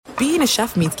being a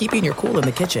chef means keeping your cool in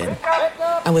the kitchen.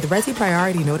 And with Resi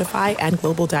Priority Notify and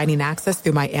Global Dining Access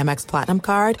through my Amex Platinum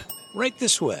card, right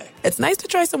this way. It's nice to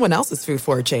try someone else's food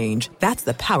for a change. That's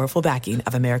the powerful backing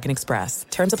of American Express.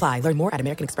 Terms apply. Learn more at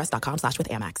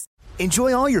americanexpress.com/withAmex.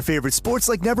 Enjoy all your favorite sports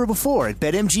like never before at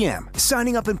BetMGM.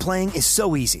 Signing up and playing is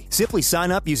so easy. Simply sign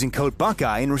up using code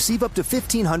Buckeye and receive up to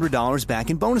 $1,500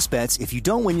 back in bonus bets if you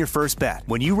don't win your first bet.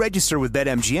 When you register with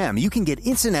BetMGM, you can get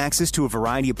instant access to a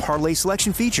variety of parlay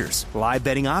selection features, live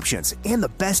betting options, and the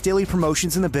best daily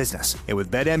promotions in the business. And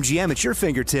with BetMGM at your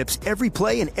fingertips, every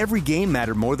play and every game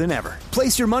matter more than ever.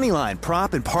 Place your moneyline,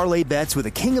 prop, and parlay bets with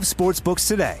the king of sportsbooks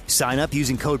today. Sign up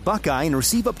using code Buckeye and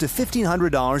receive up to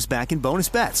 $1,500 back in bonus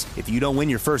bets if you don't win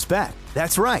your first bet.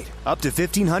 That's right, up to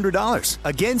 $1,500.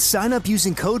 Again, sign up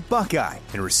using code Buckeye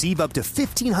and receive up to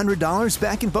 $1,500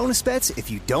 back in bonus bets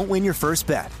if you don't win your first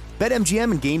bet.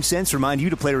 BetMGM and GameSense remind you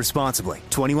to play responsibly.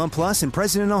 21 plus and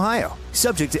present in Ohio.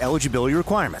 Subject to eligibility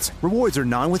requirements. Rewards are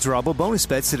non-withdrawable bonus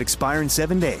bets that expire in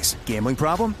 7 days. Gambling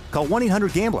problem? Call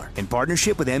 1-800-GAMBLER in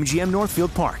partnership with MGM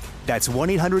Northfield Park. That's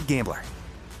 1-800-GAMBLER.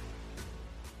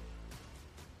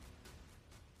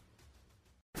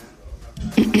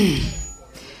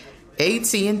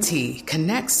 AT&T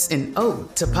connects an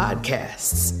ode to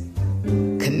podcasts.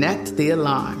 Connect the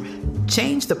alarm.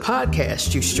 Change the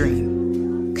podcast you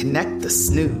stream. Connect the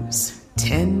snooze.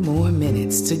 10 more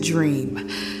minutes to dream.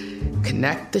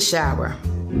 Connect the shower.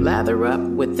 Lather up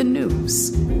with the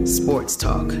news. Sports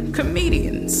talk,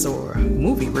 comedians, or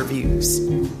movie reviews.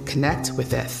 Connect with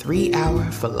that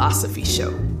 3-hour philosophy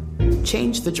show.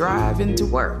 Change the drive into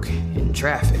work in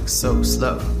traffic so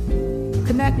slow.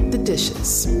 Connect the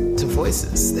dishes to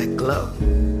voices that glow.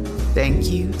 Thank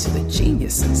you to the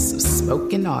geniuses of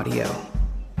spoken audio.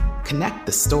 Connect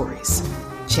the stories.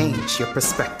 Change your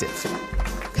perspective.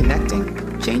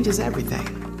 Connecting changes everything.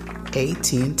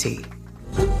 AT&T.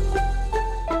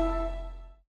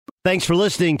 Thanks for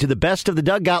listening to the Best of the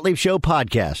Doug Gottlieb Show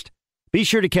podcast. Be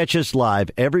sure to catch us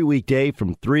live every weekday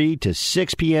from 3 to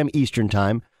 6 p.m. Eastern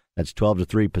Time. That's 12 to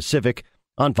 3 Pacific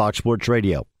on Fox Sports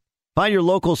Radio. Find your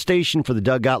local station for the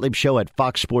Doug Gottlieb Show at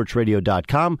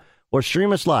foxsportsradio.com or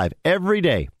stream us live every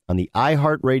day on the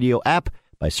iHeartRadio app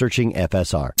by searching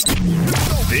FSR.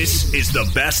 This is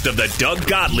the Best of the Doug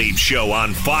Gottlieb Show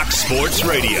on Fox Sports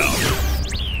Radio.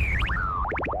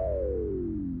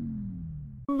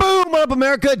 Boom up,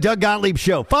 America. Doug Gottlieb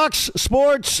Show. Fox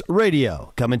Sports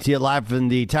Radio. Coming to you live from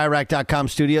the TireRack.com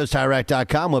studios.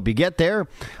 TireRack.com. What you get there.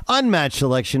 Unmatched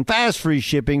selection. Fast free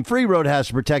shipping. Free road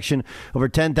hazard protection. Over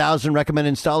 10,000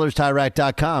 recommended installers.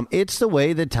 TireRack.com. It's the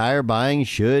way that tire buying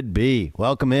should be.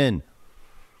 Welcome in.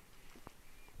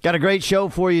 Got a great show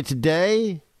for you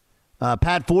today.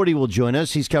 Pat Forty will join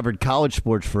us. He's covered college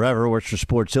sports forever. Works for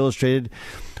Sports Illustrated.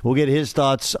 We'll get his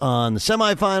thoughts on the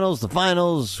semifinals, the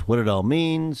finals, what it all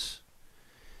means.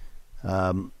 We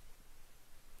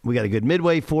got a good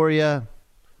midway for you.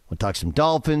 We'll talk some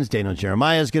Dolphins. Daniel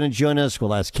Jeremiah is going to join us.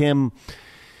 We'll ask him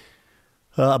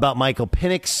about Michael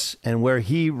Penix and where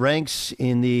he ranks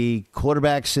in the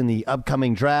quarterbacks in the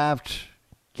upcoming draft.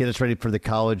 Get us ready for the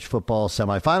college football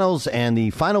semifinals and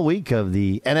the final week of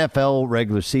the NFL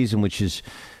regular season, which is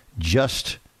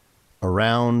just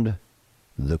around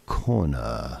the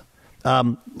corner.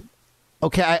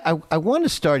 Okay, I want to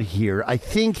start here. I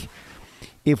think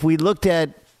if we looked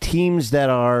at teams that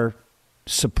are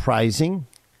surprising,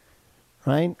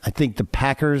 right? I think the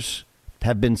Packers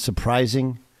have been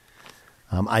surprising.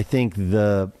 I think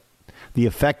the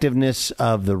effectiveness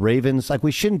of the Ravens, like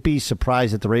we shouldn't be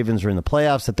surprised that the Ravens are in the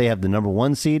playoffs, that they have the number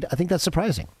 1 seed. I think that's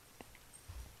surprising.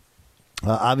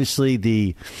 Obviously,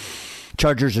 the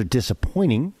Chargers are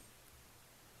disappointing.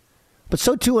 But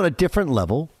so, too, on a different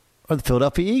level are the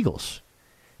Philadelphia Eagles.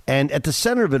 And at the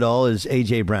center of it all is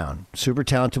A.J. Brown, super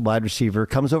talented wide receiver.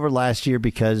 Comes over last year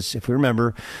because, if we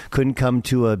remember, couldn't come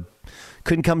to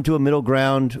a middle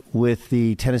ground with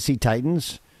the Tennessee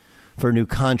Titans for a new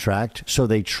contract. So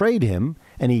they trade him,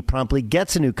 and he promptly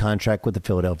gets a new contract with the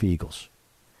Philadelphia Eagles.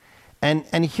 And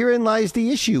herein lies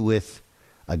the issue with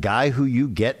a guy who you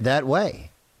get that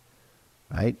way,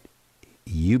 right?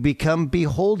 You become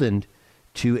beholden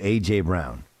to A.J.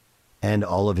 Brown and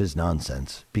all of his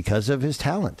nonsense because of his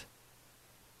talent,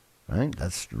 right?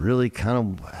 That's really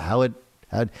kind of how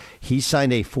he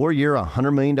signed a 4-year,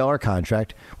 $100 million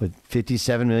contract with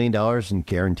 $57 million in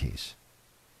guarantees.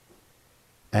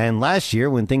 And last year,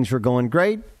 when things were going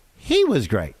great, he was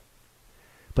great.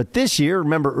 But this year,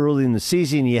 remember early in the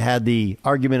season, you had the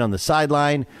argument on the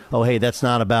sideline. Oh, hey, that's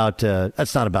not about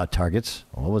targets.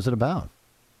 What was it about?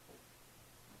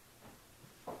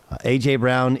 A.J.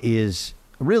 Brown is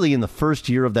really in the first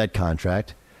year of that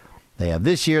contract. They have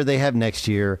this year, they have next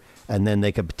year, and then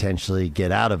they could potentially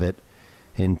get out of it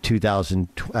in at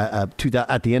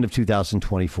the end of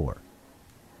 2024.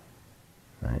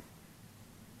 Right?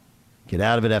 Get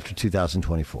out of it after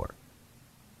 2024.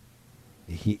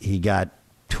 He got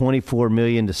 $24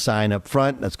 million to sign up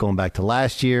front. That's going back to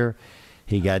last year.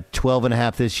 He got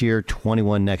 12.5 this year,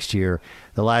 21 next year.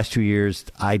 The last 2 years,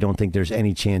 I don't think there's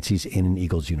any chance he's in an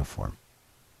Eagles uniform.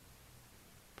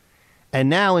 And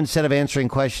now, instead of answering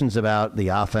questions about the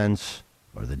offense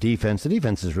or the defense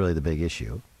is really the big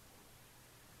issue.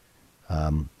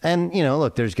 And,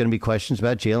 look, there's going to be questions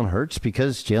about Jalen Hurts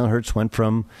because Jalen Hurts went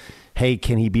from, hey,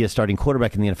 can he be a starting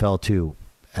quarterback in the NFL to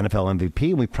NFL MVP?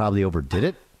 And we probably overdid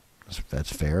it.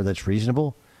 That's fair. That's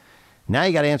reasonable. Now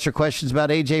you got to answer questions about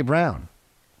A.J. Brown.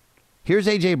 Here's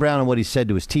A.J. Brown and what he said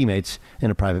to his teammates in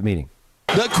a private meeting.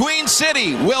 The Queen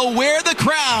City will wear the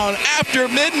crown after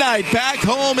midnight back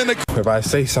home in the... If I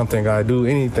say something, I do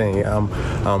anything, I'm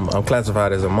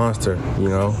classified as a monster,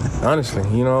 honestly,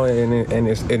 and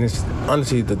it's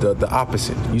honestly the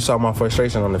opposite. You saw my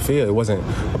frustration on the field. It wasn't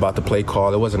about the play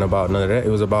call. It wasn't about none of that. It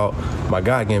was about my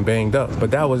guy getting banged up.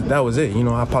 But that was it.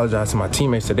 I apologize to my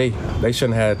teammates today. They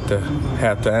shouldn't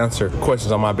have to answer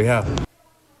questions on my behalf.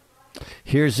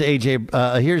 Here's Nick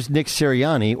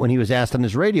Sirianni when he was asked on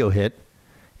his radio hit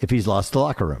if he's lost the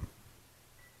locker room.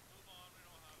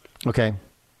 Okay.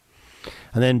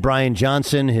 And then Brian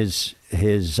Johnson, his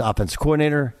offensive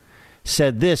coordinator,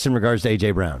 said this in regards to A.J.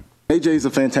 Brown. A.J. is a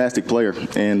fantastic player,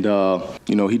 and,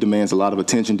 he demands a lot of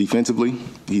attention defensively.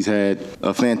 He's had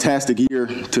a fantastic year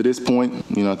to this point.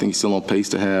 I think he's still on pace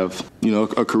to have,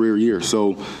 a career year.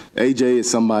 So A.J. is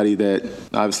somebody that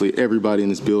obviously everybody in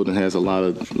this building has a lot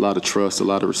of trust, a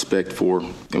lot of respect for,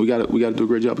 and we got to do a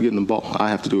great job of getting the ball. I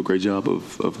have to do a great job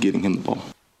of getting him the ball.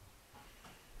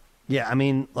 Yeah, I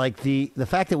mean, like the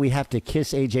fact that we have to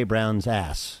kiss A.J. Brown's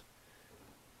ass,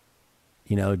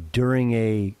 during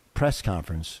a press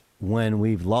conference when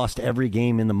we've lost every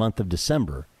game in the month of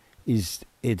December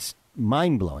it's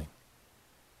mind-blowing.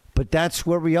 But that's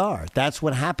where we are. That's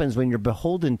what happens when you're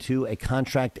beholden to a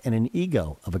contract and an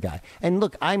ego of a guy. And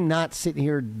look, I'm not sitting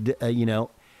here,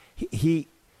 he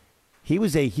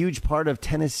was a huge part of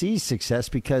Tennessee's success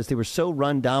because they were so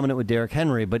run dominant with Derrick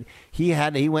Henry, but he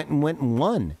went and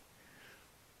won.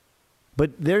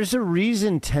 But there's a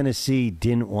reason Tennessee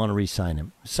didn't want to re-sign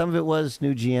him. Some of it was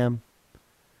new GM.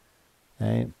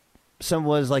 Okay? Some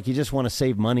was like you just want to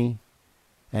save money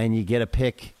and you get a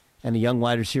pick and a young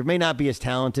wide receiver. May not be as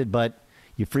talented, but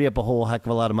you free up a whole heck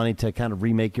of a lot of money to kind of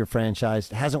remake your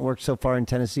franchise. It hasn't worked so far in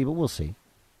Tennessee, but we'll see.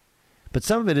 But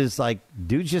some of it is like,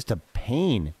 dude's just a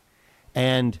pain.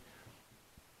 And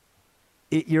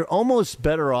you're almost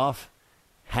better off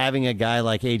having a guy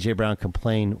like A.J. Brown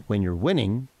complain when you're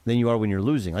winning than you are when you're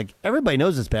losing. Like, everybody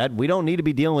knows it's bad. We don't need to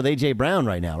be dealing with A.J. Brown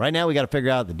right now. Right now, we got to figure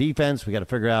out the defense. We got to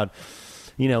figure out,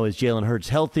 is Jalen Hurts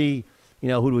healthy?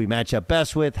 Who do we match up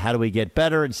best with? How do we get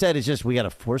better? Instead, it's just we got to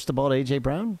force the ball to A.J.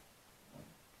 Brown.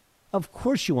 Of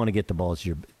course you want to get the ball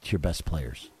to your best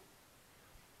players.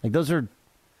 Like, those are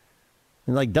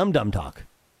like dumb talk.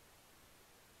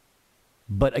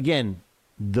 But again,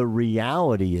 the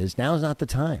reality is now is not the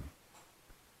time.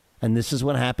 And this is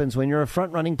what happens when you're a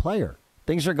front-running player.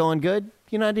 Things are going good.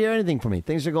 You're not hearing anything from me.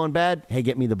 Things are going bad. Hey,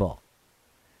 get me the ball.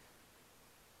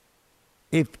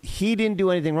 If he didn't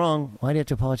do anything wrong, why do you have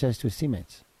to apologize to his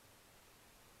teammates?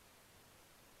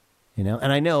 And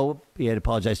I know he had to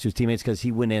apologize to his teammates because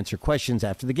he wouldn't answer questions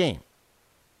after the game.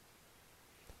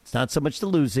 It's not so much the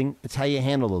losing, it's how you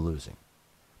handle the losing.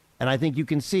 And I think you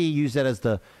can use that as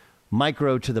the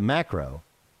micro to the macro.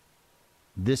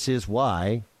 This is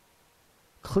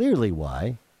clearly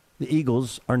why, the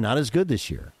Eagles are not as good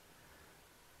this year.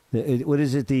 What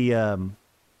is it? The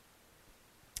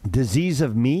disease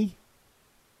of me?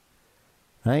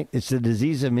 Right? It's the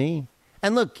disease of me.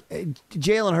 And look,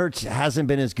 Jalen Hurts hasn't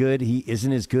been as good. He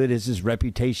isn't as good as his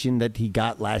reputation that he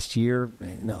got last year.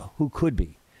 No, who could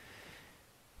be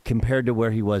compared to where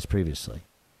he was previously?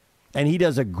 And he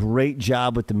does a great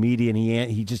job with the media,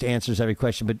 and he just answers every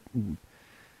question. But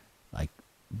like,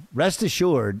 rest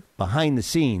assured, behind the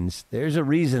scenes, there's a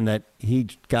reason that he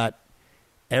got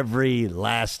every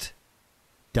last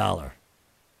dollar.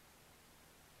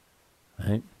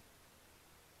 Right?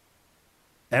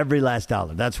 Every last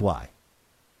dollar. That's why.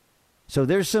 So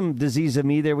there's some disease of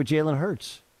me there with Jalen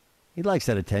Hurts. He likes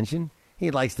that attention.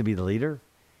 He likes to be the leader.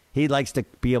 He likes to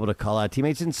be able to call out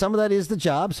teammates. And some of that is the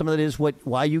job. Some of that is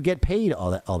why you get paid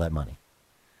all that money.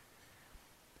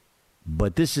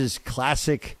 But this is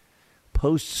classic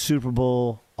post-Super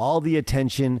Bowl, all the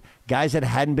attention, guys that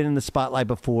hadn't been in the spotlight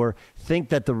before think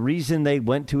that the reason they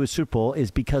went to a Super Bowl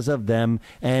is because of them,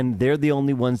 and they're the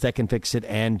only ones that can fix it,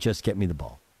 and just get me the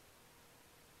ball.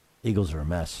 Eagles are a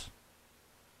mess.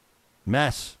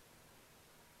 Mess.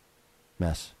 I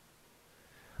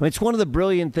mean, it's one of the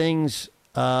brilliant things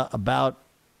about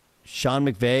Sean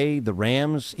McVay, the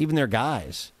Rams, even their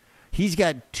guys. He's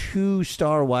got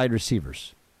 2-star wide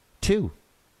receivers. 2.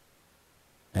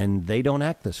 And they don't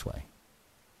act this way.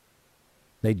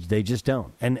 They just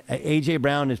don't. And A.J.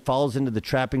 Brown falls into the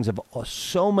trappings of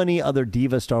so many other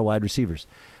diva star wide receivers.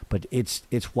 But it's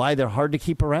why they're hard to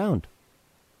keep around.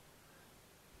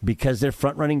 Because they're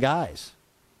front-running guys.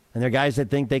 And they're guys that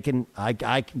think they can,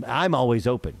 I'm always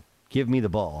open. Give me the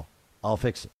ball. I'll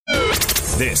fix it.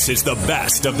 This is the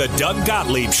best of the Doug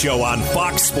Gottlieb Show on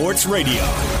Fox Sports Radio.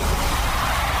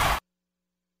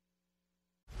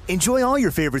 Enjoy all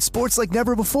your favorite sports like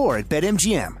never before at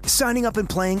BetMGM. Signing up and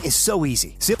playing is so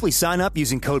easy. Simply sign up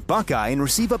using code Buckeye and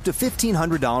receive up to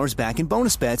 $1,500 back in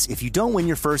bonus bets if you don't win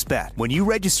your first bet. When you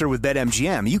register with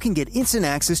BetMGM, you can get instant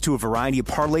access to a variety of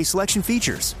parlay selection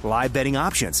features, live betting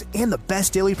options, and the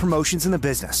best daily promotions in the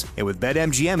business. And with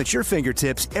BetMGM at your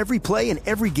fingertips, every play and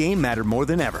every game matter more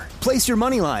than ever. Place your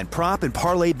moneyline, prop, and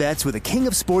parlay bets with the king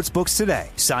of sportsbooks today.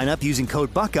 Sign up using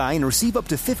code Buckeye and receive up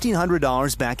to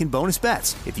 $1,500 back in bonus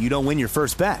bets if you don't win your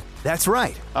first bet. That's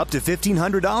right, up to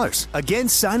 $1,500. Again,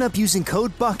 sign up using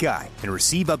code Buckeye and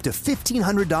receive up to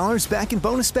 $1,500 back in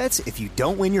bonus bets if you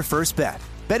don't win your first bet.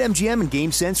 BetMGM and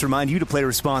GameSense remind you to play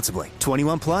responsibly.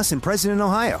 21 plus and present in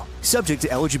Ohio. Subject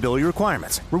to eligibility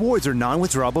requirements. Rewards are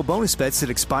non-withdrawable bonus bets that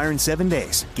expire in 7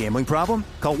 days. Gambling problem?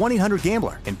 Call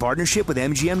 1-800-GAMBLER in partnership with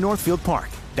MGM Northfield Park.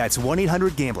 That's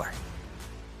 1-800-GAMBLER.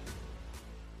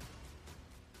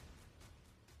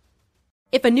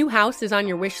 If a new house is on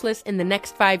your wish list in the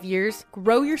next 5 years,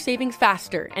 grow your savings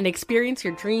faster and experience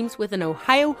your dreams with an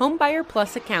Ohio Homebuyer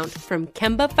Plus account from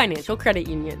Kemba Financial Credit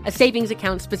Union. A savings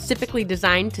account specifically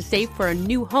designed to save for a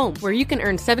new home where you can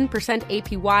earn 7%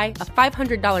 APY,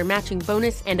 a $500 matching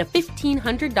bonus, and a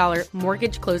 $1,500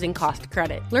 mortgage closing cost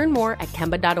credit. Learn more at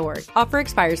Kemba.org. Offer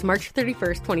expires March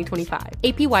 31st, 2025.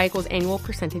 APY equals annual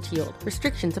percentage yield.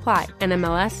 Restrictions apply.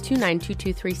 NMLS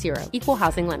 292230. Equal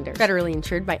housing lender. Federally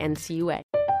insured by NCUA.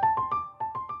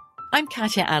 I'm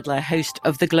Katya Adler, host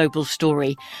of The Global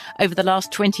Story. Over the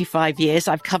last 25 years,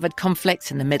 I've covered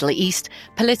conflicts in the Middle East,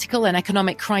 political and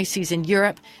economic crises in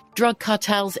Europe, drug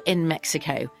cartels in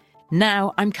Mexico.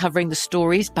 Now I'm covering the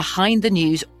stories behind the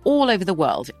news all over the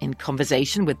world in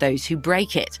conversation with those who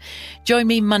break it. Join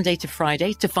me Monday to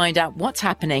Friday to find out what's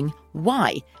happening,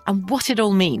 why, and what it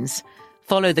all means.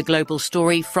 Follow The Global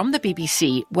Story from the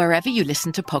BBC wherever you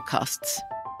listen to podcasts.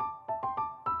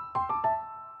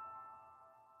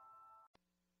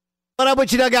 What up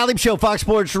with you, Doug Gottlieb Show, Fox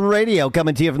Sports Radio,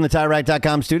 coming to you from the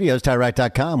TireRack.com studios.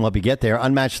 TireRack.com will help you get there.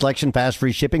 Unmatched selection, fast,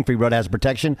 free shipping, free road hazard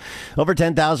protection. Over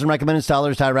 10,000 recommended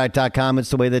installers. TireRack.com.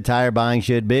 It's the way that tire buying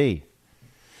should be.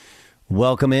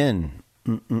 Welcome in.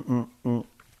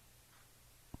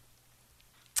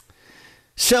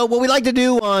 So what we like to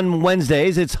do on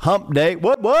Wednesdays, it's hump day.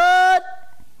 What?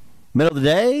 Middle of the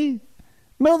day?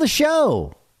 Middle of the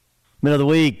show? Middle of the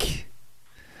week?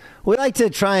 We like to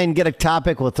try and get a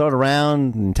topic. We'll throw it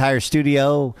around the entire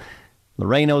studio.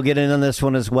 Lorraine will get in on this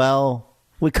one as well.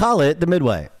 We call it the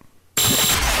Midway.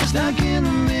 Stuck in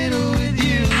the middle with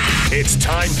you. It's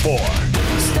time for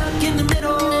Stuck in the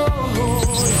middle.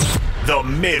 the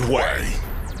Midway.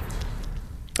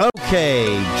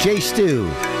 Okay, Jay Stu,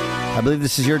 I believe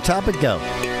this is your topic. Go.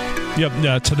 Yep.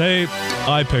 Yeah. Today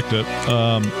I picked it.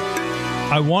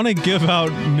 I want to give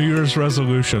out New Year's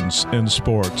resolutions in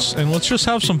sports, and let's just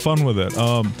have some fun with it.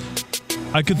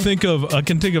 I can think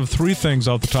of three things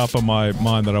off the top of my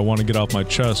mind that I want to get off my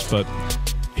chest, but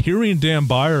hearing Dan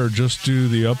Byer just do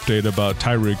the update about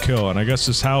Tyreek Hill, and I guess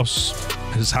his house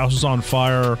is on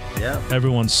fire. Yeah.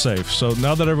 Everyone's safe. So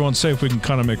now that everyone's safe, we can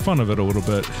kind of make fun of it a little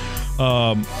bit.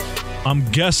 I'm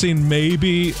guessing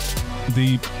maybe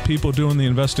the people doing the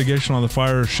investigation on the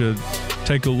fire should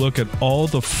take a look at all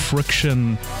the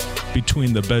friction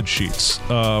between the bed sheets.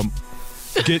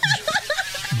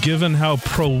 Given how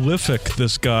prolific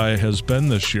this guy has been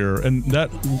this year, and that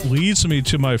leads me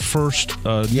to my first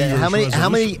New Year's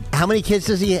resolution. How many kids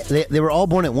does he? They were all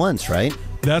born at once, right?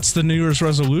 That's the New Year's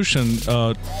resolution.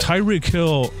 Tyreek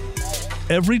Hill.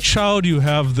 Every child you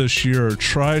have this year,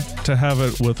 try to have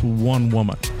it with one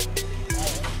woman.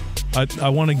 I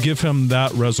want to give him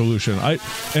that resolution. I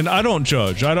don't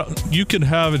judge. You can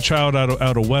have a child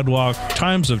out of wedlock.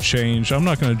 Times have changed. I'm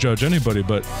not going to judge anybody,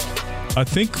 but I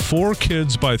think 4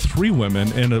 kids by 3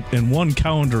 women in one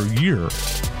calendar year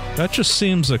That just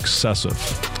seems excessive.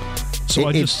 So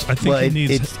I think he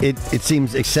needs... It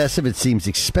seems excessive. It seems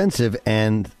expensive.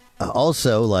 And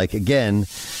also, like, again,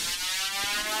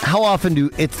 how often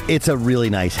it's a really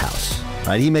nice house,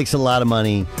 right? He makes a lot of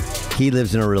money. He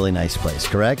lives in a really nice place,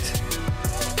 correct?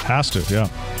 Has to, yeah.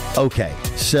 Okay.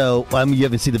 So, you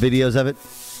haven't seen the videos of it?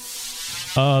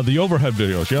 The overhead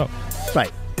videos, yeah.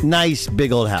 Right. Nice,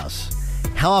 big old house.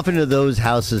 How often do those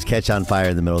houses catch on fire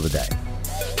in the middle of the day?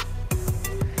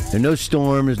 There's no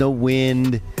storm, there's no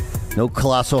wind, no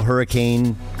colossal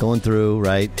hurricane going through,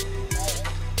 right?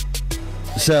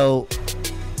 So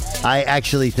I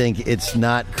actually think it's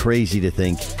not crazy to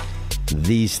think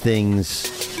these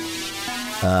things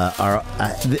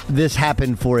this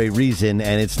happened for a reason,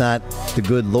 and it's not the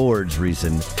good Lord's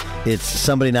reason. It's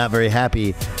somebody not very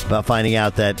happy about finding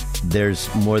out that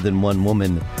there's more than one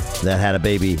woman that had a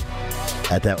baby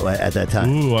at that time.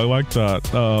 Ooh, I like that.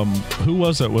 Who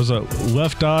was it? Was it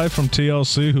Left Eye from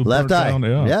TLC? Who Left Eye. Down?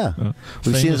 Yeah.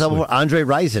 We've seen this all before. Andre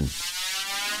Rison.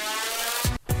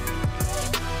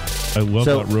 I love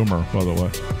that rumor, by the way.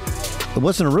 It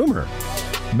wasn't a rumor.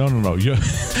 No. Yeah.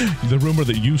 The rumor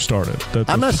that you started.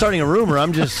 I'm not starting a rumor.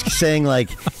 I'm just saying, like,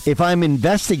 if I'm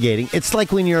investigating, it's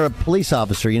like when you're a police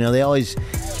officer, they always,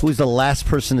 who's the last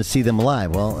person to see them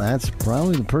alive? Well, that's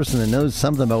probably the person that knows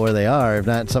something about where they are, if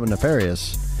not something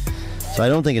nefarious. So I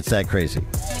don't think it's that crazy.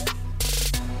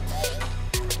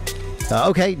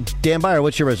 Okay, Dan Byer,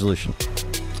 what's your resolution?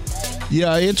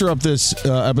 Yeah, I interrupt this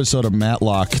episode of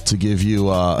Matlock to give you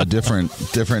a different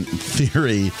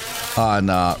theory on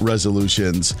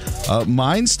resolutions.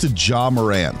 Mine's to Ja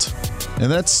Morant, and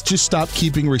that's just stop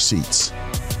keeping receipts.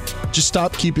 Just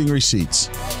stop keeping receipts.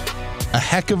 A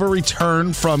heck of a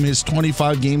return from his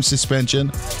 25-game suspension.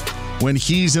 When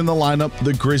he's in the lineup,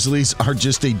 the Grizzlies are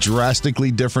just a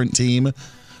drastically different team.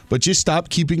 But just stop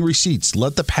keeping receipts.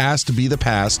 Let the past be the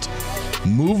past.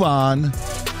 Move on,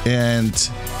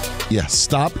 and... yeah,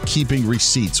 stop keeping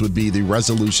receipts would be the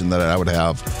resolution that I would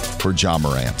have for Ja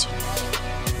Morant.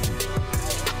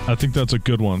 I think that's a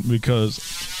good one because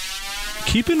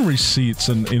keeping receipts,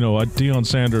 and Deion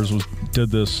Sanders did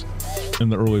this in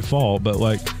the early fall, but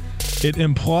it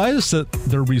implies that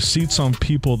there are receipts on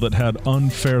people that had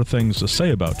unfair things to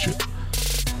say about you.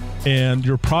 And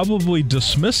you're probably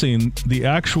dismissing the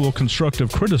actual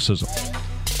constructive criticism.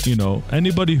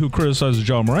 Anybody who criticizes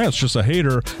Ja Morant's just a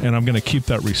hater, and I'm going to keep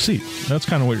that receipt. That's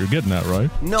kind of what you're getting at, right?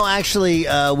 No, actually,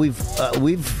 we've.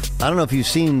 I don't know if you've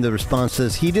seen the response to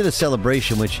this. He did a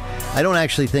celebration, which I don't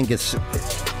actually think it's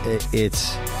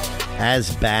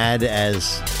as bad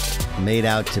as made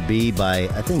out to be by,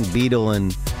 I think, Beetle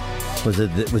and was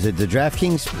it the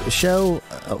DraftKings show,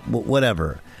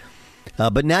 whatever.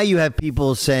 But now you have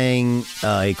people saying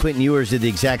Quentin Ewers did the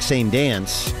exact same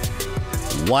dance.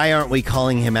 Why aren't we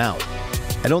calling him out?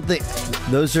 I don't think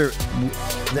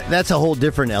that's a whole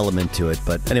different element to it.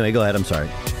 But anyway, go ahead. I'm sorry.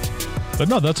 But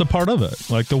no, that's a part of it.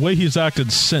 Like the way he's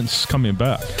acted since coming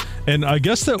back. And I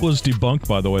guess that was debunked,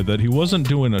 by the way, that he wasn't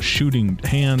doing a shooting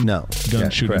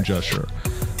gun shooting gesture.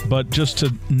 But just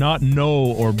to not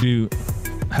know or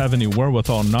have any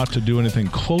wherewithal not to do anything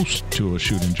close to a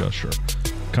shooting gesture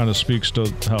kind of speaks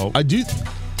to how...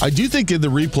 I do think in the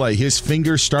replay, his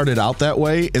fingers started out that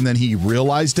way, and then he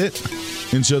realized it,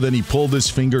 and so then he pulled his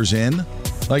fingers in.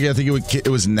 Like, I think it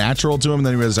was natural to him, and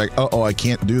then he was like, I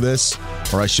can't do this,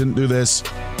 or I shouldn't do this,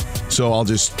 so I'll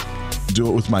just do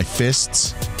it with my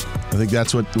fists. I think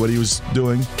that's what he was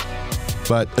doing.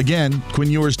 But, again,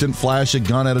 Quinn Ewers didn't flash a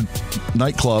gun at a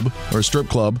nightclub or a strip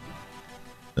club.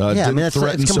 Didn't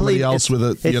threaten somebody else with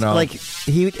a, It's like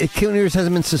Quinn Ewers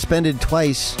hasn't been suspended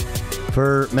twice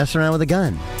for messing around with a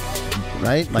gun,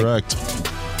 right? Correct.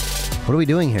 What are we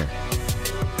doing here?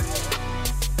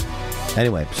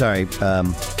 Anyway, sorry.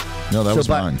 No, that was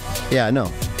mine. Yeah, no.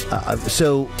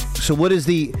 So what is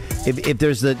if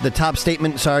there's the top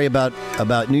statement? Sorry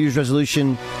about New Year's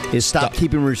resolution is stop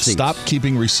keeping receipts. Stop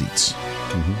keeping receipts.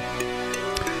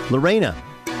 Mm-hmm. Lorena,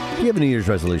 do you have a New Year's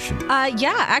resolution?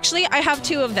 Yeah, actually, I have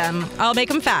two of them. I'll make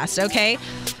them fast, okay?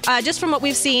 Just from what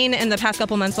we've seen in the past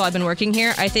couple months while I've been working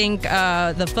here, I think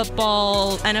the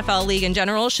football, NFL league in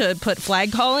general should put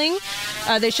flag calling.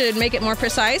 They should make it more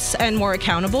precise and more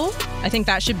accountable. I think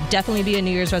that should definitely be a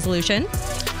New Year's resolution.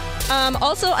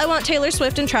 Also, I want Taylor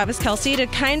Swift and Travis Kelce to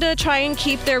kind of try and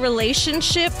keep their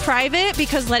relationship private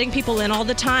because letting people in all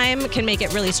the time can make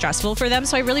it really stressful for them.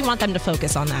 So I really want them to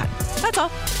focus on that. That's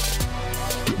all.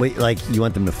 Wait, you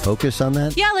want them to focus on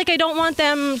that? Yeah, I don't want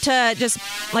them to just,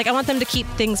 I want them to keep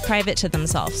things private to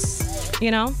themselves,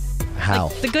 How?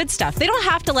 Like the good stuff. They don't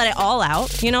have to let it all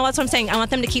out. You know, that's what I'm saying. I want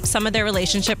them to keep some of their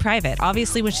relationship private.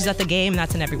 Obviously, when she's at the game,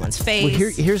 that's in everyone's face.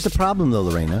 Well, here's the problem, though,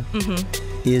 Lorena,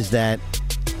 is that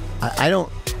I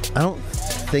don't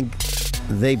think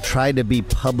they've tried to be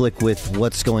public with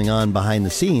what's going on behind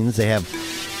the scenes. They have,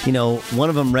 one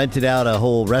of them rented out a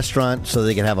whole restaurant so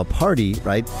they could have a party,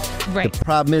 right? Right. The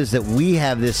problem is that we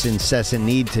have this incessant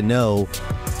need to know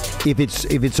if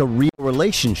it's a real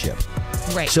relationship.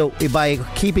 Right. So by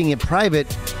keeping it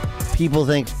private, people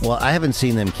think, well, I haven't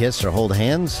seen them kiss or hold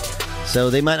hands, so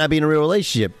they might not be in a real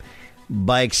relationship.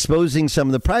 By exposing some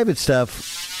of the private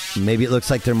stuff, maybe it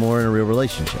looks like they're more in a real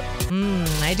relationship.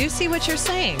 I do see what you're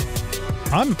saying.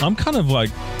 I'm kind of like,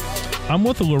 I'm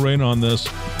with Lorena on this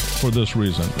for this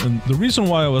reason. And the reason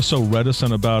why I was so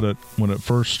reticent about it when it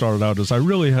first started out is I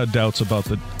really had doubts about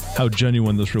how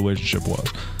genuine this relationship was.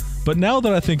 But now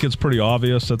that I think it's pretty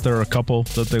obvious that they're a couple,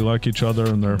 that they like each other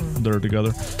and they're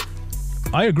together,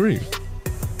 I agree.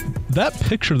 That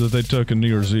picture that they took in New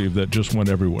Year's Eve that just went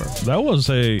everywhere, that was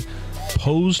a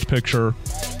posed picture,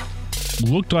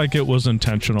 looked like it was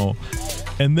intentional.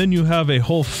 And then you have a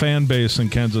whole fan base in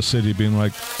Kansas City being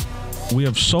like, we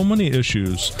have so many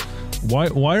issues.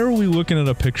 Why are we looking at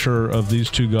a picture of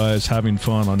these two guys having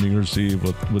fun on New Year's Eve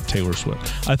with Taylor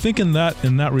Swift? I think in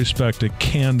that respect, it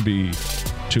can be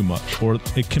too much, or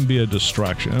it can be a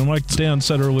distraction. And like Dan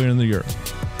said earlier in the year,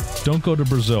 don't go to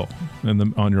Brazil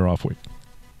on your off week.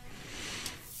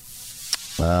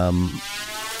 I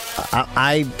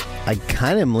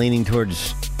kind of am leaning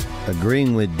towards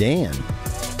agreeing with Dan.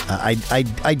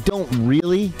 I don't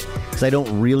really, because I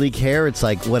don't really care. It's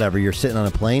like, whatever, you're sitting on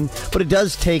a plane. But it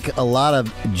does take a lot of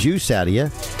juice out of you.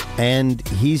 And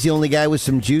he's the only guy with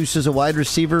some juice as a wide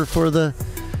receiver for the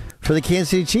Kansas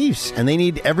City Chiefs. And they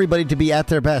need everybody to be at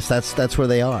their best. That's where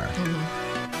they are.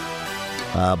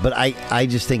 But I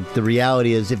just think the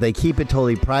reality is if they keep it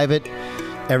totally private,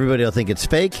 everybody will think it's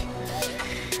fake.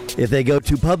 If they go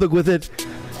too public with it,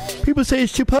 people say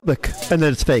it's too public, and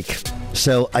then it's fake.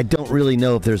 So I don't really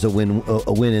know if there's a win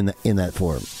in that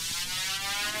form.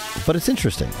 But it's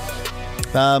interesting.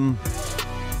 I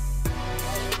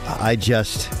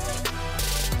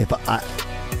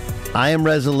am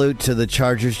resolute to the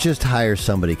Chargers. Just hire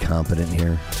somebody competent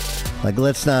here. Like,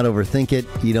 let's not overthink it.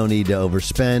 You don't need to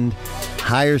overspend.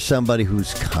 Hire somebody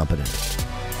who's competent.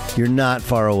 You're not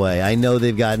far away. I know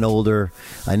they've gotten older.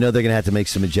 I know they're going to have to make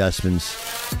some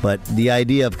adjustments. But the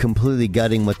idea of completely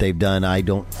gutting what they've done, I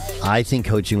think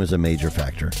coaching was a major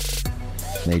factor.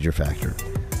 Major factor.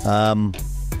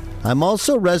 I'm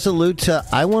also resolute to,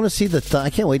 I want to see I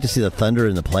can't wait to see the Thunder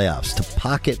in the playoffs,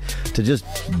 to just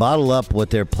bottle up what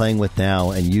they're playing with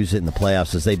now and use it in the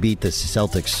playoffs as they beat the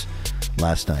Celtics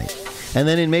last night. And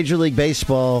then in Major League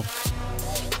Baseball,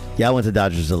 I want the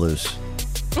Dodgers to lose.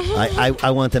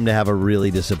 I want them to have a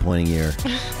really disappointing year.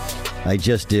 I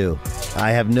just do. I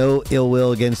have no ill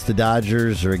will against the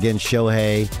Dodgers or against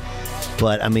Shohei.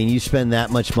 But, I mean, you spend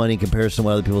that much money in comparison to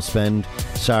what other people spend.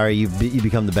 Sorry, you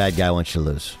become the bad guy once you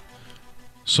lose.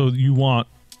 So you want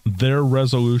their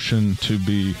resolution to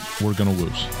be, we're going to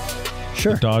lose.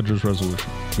 Sure. The Dodgers' resolution.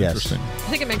 Yes. Interesting. I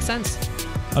think it makes sense.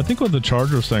 I think with the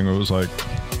Chargers thing, it was like,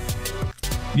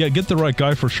 get the right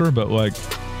guy for sure, but, like,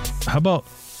 how about,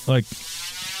 like,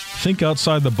 think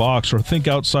outside the box or think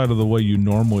outside of the way you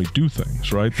normally do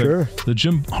things, right? Sure. The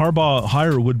Jim Harbaugh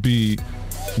hire would be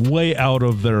way out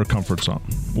of their comfort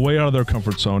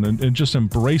zone, and just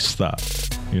embrace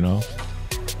that, you know?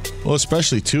 Well,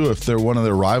 especially, too, if one of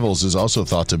their rivals is also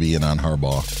thought to be in on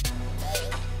Harbaugh,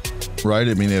 right?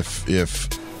 I mean, if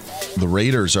the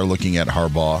Raiders are looking at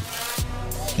Harbaugh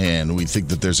and we think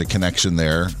that there's a connection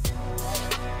there,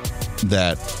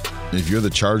 that if you're the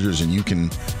Chargers and you can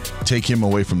take him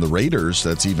away from the Raiders,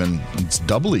 it's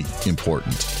doubly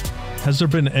important. Has there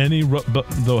been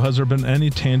any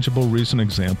tangible recent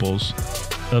examples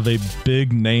of a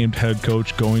big named head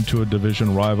coach going to a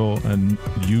division rival and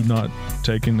you not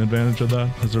taking advantage of that?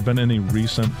 Has there been any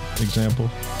recent example?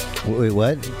 Wait,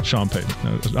 what? Sean Payton.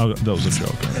 That was a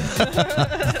joke.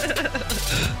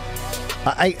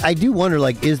 I do wonder,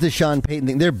 like, is the Sean Payton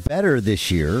thing, they're better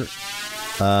this year,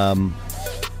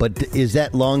 but is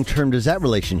that long-term, does that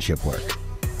relationship work?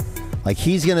 Like,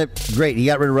 he got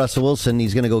rid of Russell Wilson,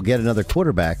 he's going to go get another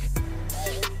quarterback.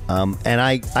 And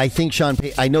I think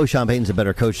I know Sean Payton's a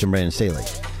better coach than Brandon Staley.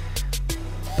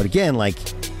 But again, like,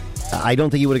 I don't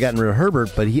think he would have gotten rid of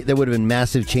Herbert, but there would have been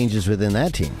massive changes within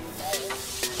that team.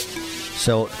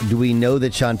 So do we know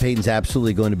that Sean Payton's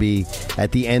absolutely going to be,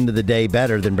 at the end of the day,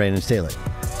 better than Brandon Staley?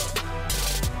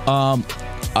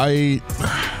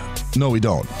 No, we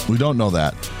don't. We don't know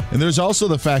that. And there's also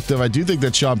the fact that I do think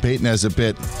that Sean Payton has a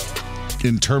bit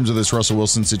in terms of this Russell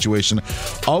Wilson situation,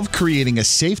 of creating a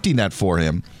safety net for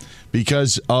him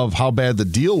because of how bad the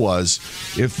deal was.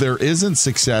 If there isn't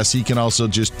success, he can also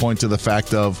just point to the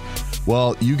fact of,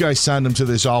 well, you guys signed him to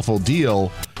this awful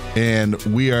deal, and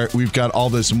we've got all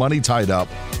this money tied up.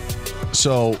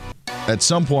 So at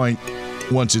some point,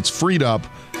 once it's freed up,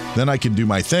 then I can do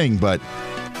my thing. But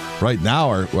right now,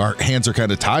 our hands are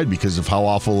kind of tied because of how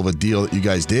awful of a deal that you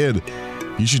guys did.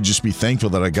 You should just be thankful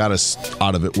that I got us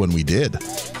out of it when we did.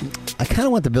 I kind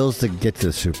of want the Bills to get to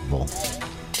the Super Bowl.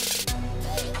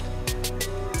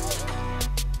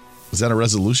 Is that a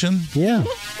resolution? Yeah.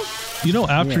 You know,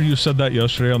 after you said that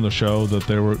yesterday on the show that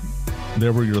they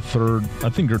were your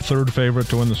third favorite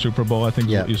to win the Super Bowl, I think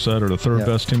is what you said, or the third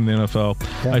best team in the NFL.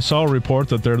 Yeah. I saw a report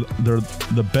that they're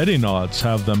the betting odds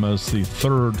have them as the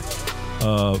third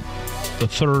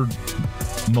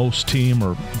most team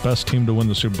or best team to win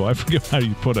the Super Bowl. I forget how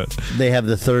you put it. They have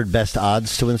the third best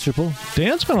odds to win the Super Bowl?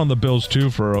 Dan's been on the Bills, too,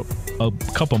 for a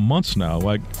couple months now.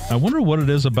 Like, I wonder what it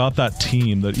is about that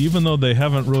team that even though they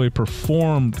haven't really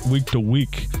performed week to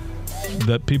week,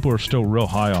 that people are still real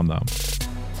high on them.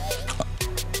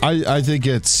 I think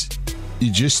it's,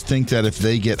 you just think that if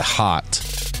they get hot,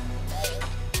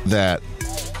 that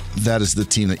is the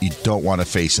team that you don't want to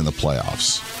face in the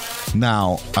playoffs.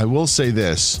 Now, I will say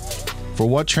this. For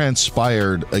what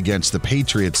transpired against the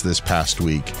Patriots this past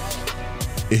week,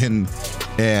 and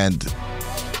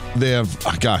they have,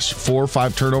 4 or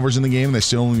 5 turnovers in the game, and they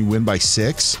still only win by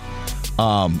 6.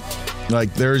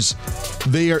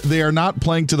 They are not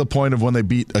playing to the point of when they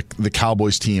beat the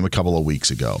Cowboys team a couple of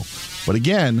weeks ago. But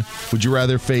again, would you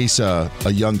rather face a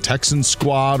young Texans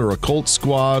squad or a Colts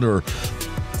squad, or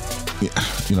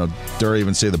dare I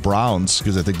even say the Browns,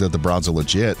 because I think that the Browns are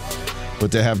legit.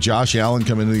 But to have Josh Allen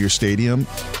come into your stadium,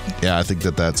 I think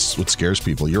that's what scares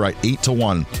people. You're right,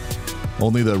 8-1.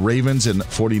 Only the Ravens and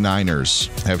 49ers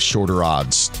have shorter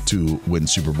odds to win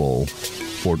Super Bowl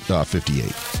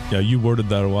 58. Yeah, you worded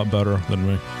that a lot better than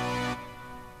me.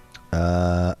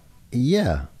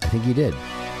 Yeah, I think you did.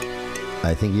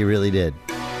 I think you really did.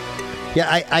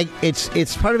 Yeah,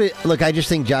 it's part of it. Look, I just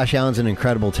think Josh Allen's an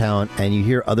incredible talent, and you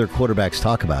hear other quarterbacks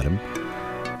talk about him.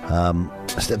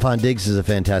 Stephon Diggs is a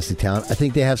fantastic talent. I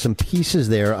think they have some pieces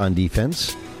there on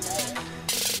defense.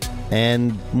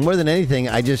 And more than anything,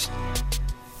 I just,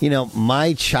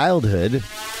 my childhood,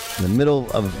 in the middle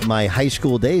of my high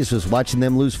school days, was watching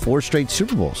them lose 4 straight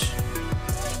Super Bowls.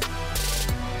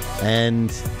 And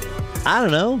I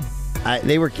don't know.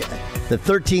 The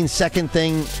 13-second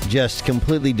thing just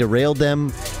completely derailed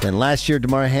them. And last year,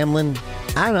 DeMar Hamlin,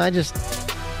 I don't know.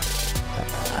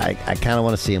 I kind of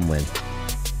want to see him win.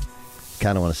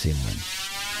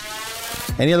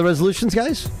 Any other resolutions,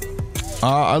 guys?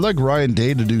 I'd like Ryan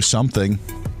Day to do something.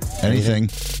 Anything.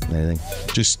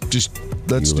 Just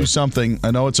let's do something. I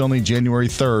know it's only January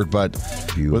 3rd, but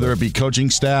whether it be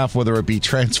coaching staff, whether it be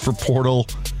transfer portal,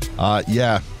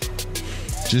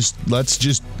 let's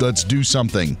do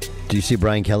something. Do you see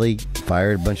Brian Kelly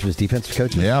fired a bunch of his defensive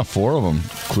coaches? Yeah, 4 of them,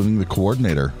 including the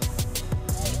coordinator.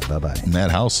 Bye-bye. Matt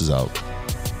House is out.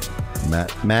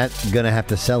 Matt gonna have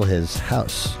to sell his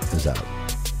house is out.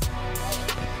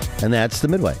 And that's the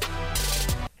Midway.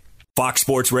 Fox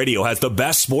Sports Radio has the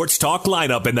best sports talk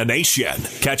lineup in the nation.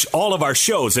 Catch all of our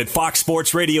shows at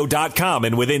foxsportsradio.com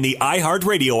and within the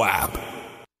iHeartRadio app.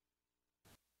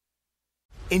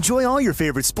 Enjoy all your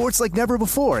favorite sports like never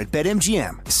before at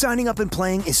BetMGM. Signing up and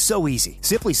playing is so easy.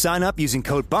 Simply sign up using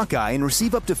code Buckeye and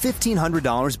receive up to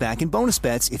 $1,500 back in bonus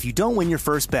bets if you don't win your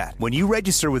first bet. When you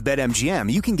register with BetMGM,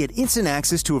 you can get instant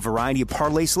access to a variety of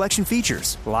parlay selection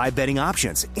features, live betting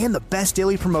options, and the best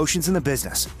daily promotions in the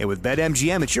business. And with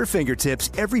BetMGM at your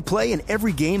fingertips, every play and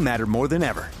every game matter more than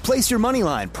ever. Place your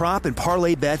moneyline, prop, and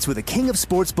parlay bets with the king of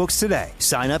sportsbooks today.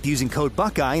 Sign up using code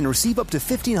Buckeye and receive up to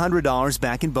 $1,500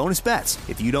 back in bonus bets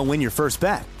if you don't win your first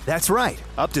bet. That's right,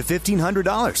 up to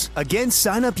 $1,500. Again,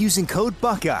 sign up using code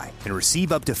Buckeye and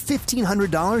receive up to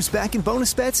 $1,500 back in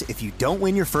bonus bets if you don't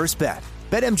win your first bet.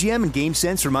 BetMGM and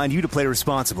GameSense remind you to play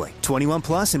responsibly. 21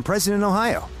 plus and present in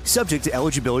Ohio. Subject to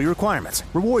eligibility requirements.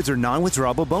 Rewards are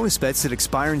non-withdrawable bonus bets that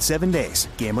expire in 7 days.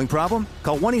 Gambling problem?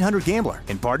 Call 1-800-GAMBLER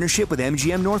in partnership with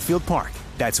MGM Northfield Park.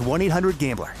 That's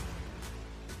 1-800-GAMBLER.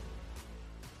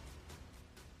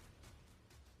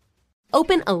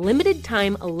 Open a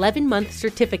limited-time 11-month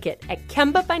certificate at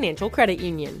Kemba Financial Credit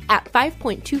Union. At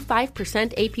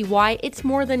 5.25% APY, it's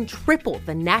more than triple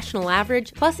the national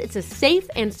average, plus it's a safe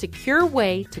and secure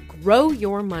way to grow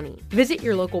your money. Visit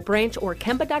your local branch or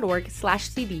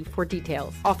kemba.org/cd for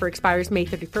details. Offer expires May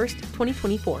 31st,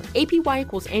 2024. APY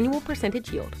equals annual percentage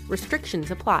yield.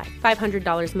 Restrictions apply.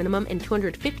 $500 minimum and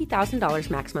 $250,000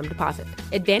 maximum deposit.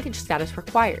 Advantage status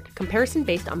required. Comparison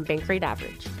based on bank rate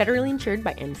average. Federally insured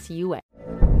by NCUA.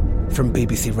 From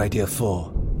BBC Radio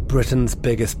 4, Britain's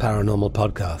biggest paranormal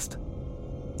podcast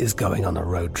is going on a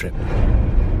road trip.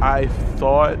 I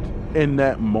thought in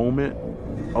that moment,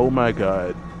 oh my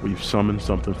God, we've summoned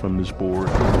something from this board.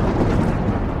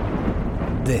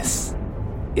 This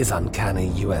is Uncanny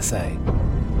USA.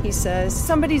 He says,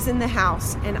 somebody's in the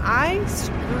house, and I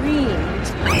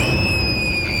screamed.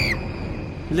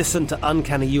 Listen to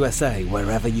Uncanny USA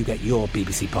wherever you get your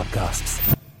BBC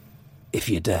podcasts, if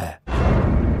you dare.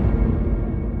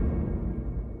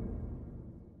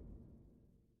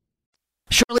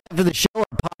 Shortly after the show, our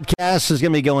podcast is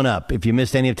going to be going up. If you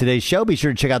missed any of today's show, be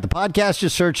sure to check out the podcast.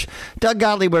 Just search Doug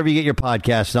Gottlieb wherever you get your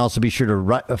podcasts, and also be sure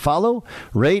to follow,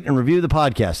 rate, and review the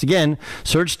podcast. Again,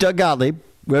 search Doug Gottlieb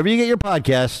wherever you get your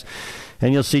podcasts,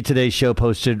 and you'll see today's show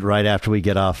posted right after we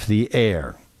get off the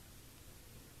air.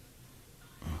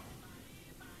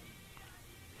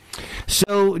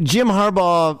 So Jim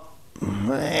Harbaugh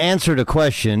answered a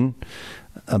question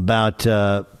about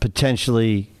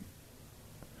potentially,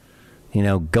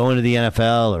 going to the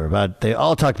NFL, or they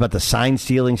all talked about the sign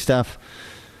stealing stuff.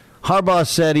 Harbaugh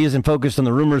said he isn't focused on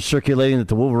the rumors circulating that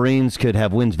the Wolverines could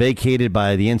have wins vacated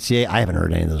by the NCAA. I haven't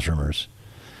heard any of those rumors.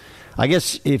 I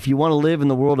guess if you want to live in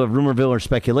the world of rumorville or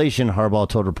speculation, Harbaugh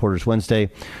told reporters Wednesday,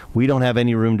 we don't have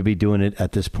any room to be doing it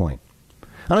at this point. I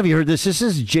don't know if you heard this. This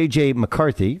is J.J.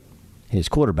 McCarthy, his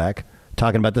quarterback,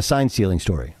 talking about the sign stealing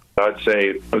story. I'd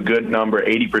say a good number,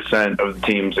 80% of the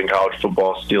teams in college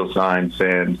football steal signs.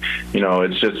 And,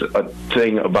 it's just a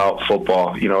thing about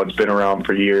football. It's been around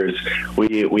for years.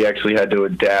 We actually had to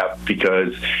adapt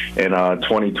because in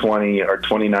 2020 or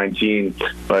 2019,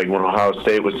 like when Ohio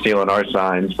State was stealing our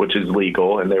signs, which is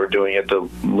legal, and they were doing it the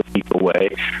legal way,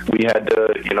 we had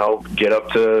to, get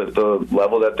up to the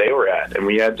level that they were at. And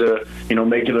we had to,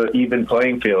 make it an even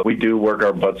playing field. We do work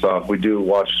our butts off. We do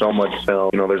watch so much film.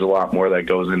 There's a lot more that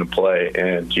goes into play,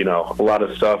 and a lot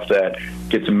of stuff that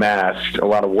gets masked, a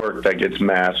lot of work that gets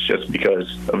masked just because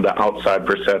of the outside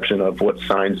perception of what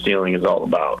sign stealing is all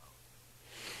about.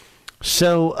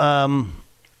 So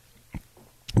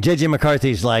J.J.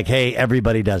 McCarthy's like, hey,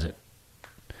 everybody does it.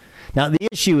 Now the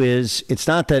issue is, it's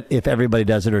not that if everybody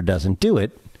does it or doesn't do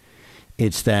it,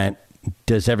 it's that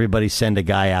does everybody send a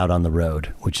guy out on the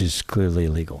road, which is clearly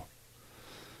illegal.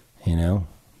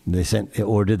 They sent,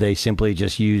 or do they simply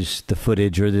just use the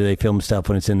footage, or do they film stuff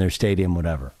when it's in their stadium,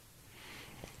 whatever?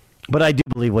 But I do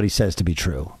believe what he says to be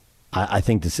true. I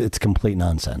think it's complete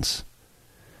nonsense.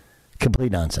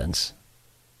 Complete nonsense.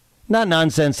 Not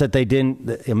nonsense that they didn't.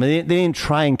 They didn't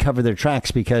try and cover their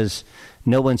tracks because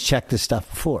no one's checked this stuff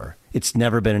before. It's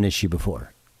never been an issue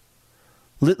before.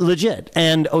 Legit.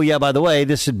 And oh yeah, by the way,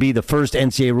 this would be the first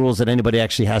NCAA rules that anybody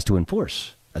actually has to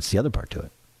enforce. That's the other part to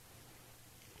it.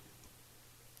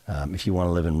 If you want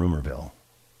to live in Rumorville.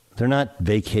 They're not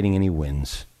vacating any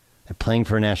wins. They're playing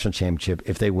for a national championship.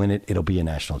 If they win it, it'll be a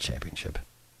national championship.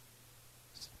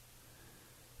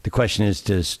 The question is,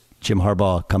 does Jim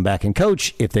Harbaugh come back and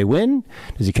coach if they win?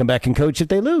 Does he come back and coach if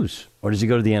they lose? Or does he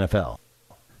go to the NFL?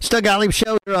 It's Doug Gottlieb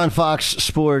Show here on Fox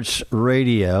Sports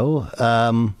Radio.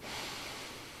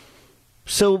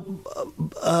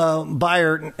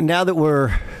 Buyer, now that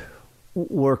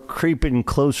we're creeping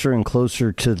closer and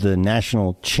closer to the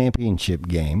national championship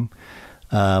game.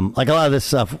 Like a lot of this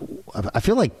stuff, I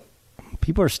feel like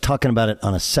people are talking about it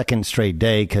on a second straight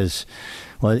day because,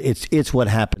 well, it's what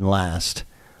happened last.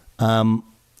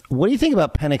 What do you think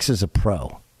about Penix as a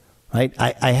pro? Right?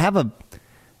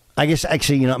 I guess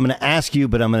actually, I'm going to ask you,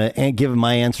 but I'm going to give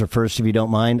my answer first if you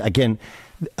don't mind. Again,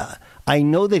 I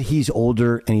know that he's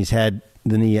older and he had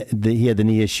the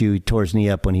knee issue, he tore his knee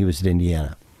up when he was at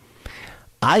Indiana.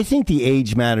 I think the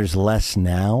age matters less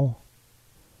now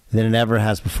than it ever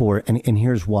has before, and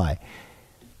here's why.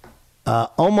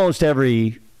 Almost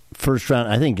every first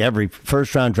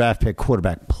round draft pick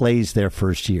quarterback plays their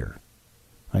first year.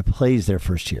 Right? Plays their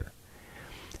first year.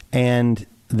 And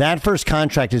that first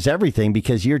contract is everything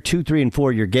because year 2, 3, and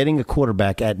 4, you're getting a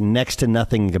quarterback at next to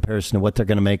nothing in comparison to what they're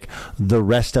going to make the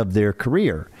rest of their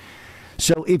career.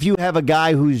 So if you have a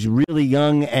guy who's really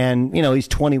young and, he's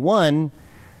 21,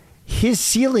 his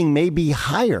ceiling may be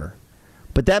higher,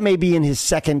 but that may be in his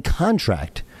second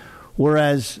contract.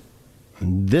 Whereas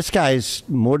this guy's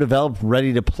more developed,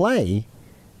 ready to play,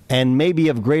 and maybe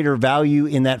of greater value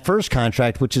in that first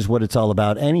contract, which is what it's all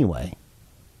about anyway.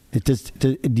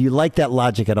 Do you like that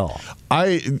logic at all?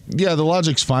 The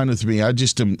logic's fine with me.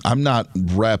 I'm not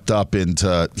wrapped up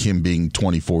into him being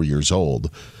 24 years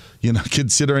old.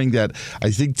 Considering that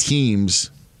I think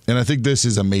teams, and I think this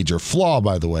is a major flaw,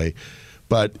 by the way,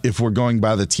 but if we're going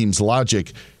by the team's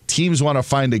logic, teams want to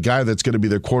find a guy that's going to be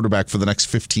their quarterback for the next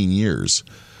 15 years.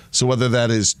 So whether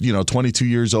that is, 22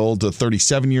 years old to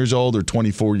 37 years old or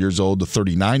 24 years old to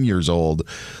 39 years old,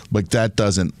 that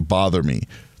doesn't bother me.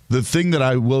 The thing that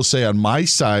I will say on my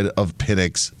side of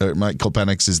Michael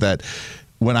Penix is that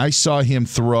when I saw him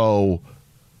throw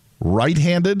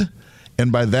right-handed,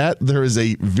 and by that there is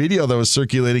a video that was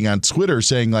circulating on Twitter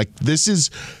saying this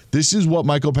is what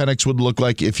Michael Penix would look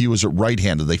like if he was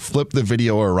right-handed. They flipped the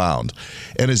video around,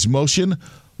 and his motion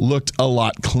looked a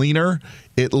lot cleaner.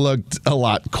 It looked a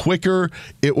lot quicker.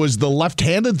 It was the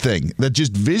left-handed thing that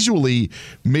just visually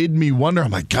made me wonder, oh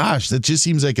my gosh, that just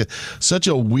seems like such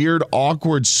a weird,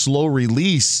 awkward, slow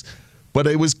release. But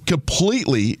it was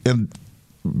completely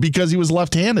because he was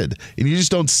left-handed, and you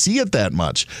just don't see it that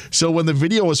much. So when the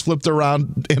video was flipped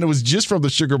around, and it was just from the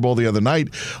Sugar Bowl the other night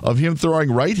of him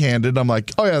throwing right-handed, I'm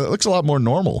like, oh yeah, that looks a lot more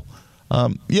normal.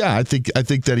 I think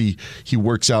that he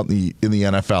works out in the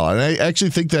NFL, and I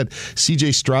actually think that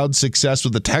C.J. Stroud's success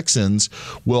with the Texans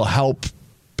will help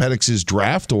Penix's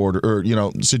draft order or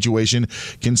situation.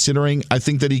 Considering I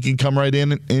think that he can come right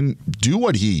in and do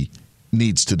what he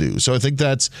needs to do. So I think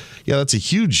that's a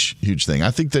huge thing.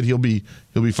 I think that he'll be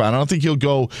fine. I don't think he'll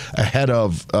go ahead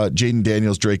of Jaden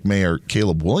Daniels, Drake May, or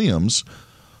Caleb Williams.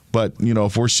 But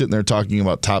if we're sitting there talking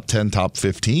about top 10, top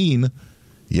 15,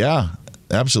 yeah.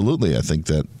 Absolutely, I think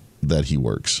that he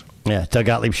works. Yeah, Doug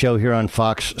Gottlieb Show here on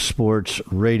Fox Sports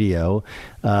Radio.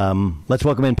 Let's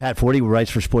welcome in Pat Forty, who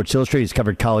writes for Sports Illustrated. He's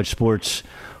covered college sports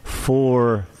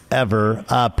forever.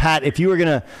 Pat, if you were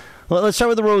going to... let's start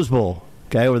with the Rose Bowl,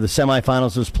 okay, where the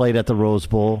semifinals was played at the Rose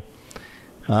Bowl.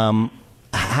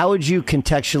 How would you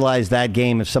contextualize that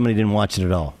game if somebody didn't watch it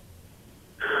at all?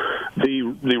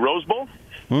 The Rose Bowl?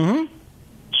 Mm-hmm.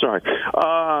 Sorry.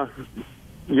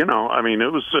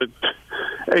 It was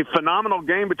a phenomenal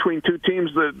game between two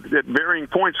teams that at varying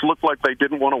points looked like they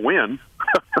didn't want to win.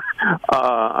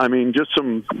 Just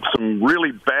some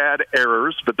really bad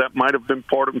errors, but that might have been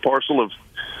part and parcel of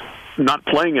not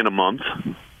playing in a month.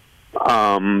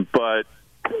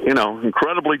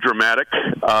 Incredibly dramatic.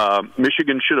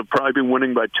 Michigan should have probably been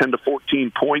winning by 10 to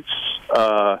 14 points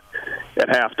at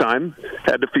halftime.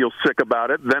 Had to feel sick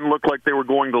about it. Then looked like they were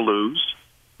going to lose.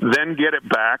 Then get it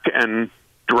back and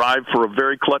drive for a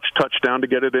very clutch touchdown to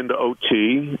get it into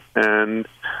OT. And,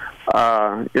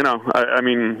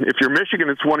 if you're Michigan,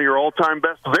 it's one of your all-time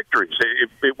best victories.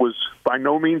 It was by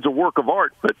no means a work of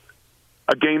art, but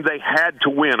a game they had to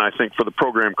win, I think, for the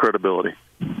program credibility.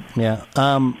 Yeah.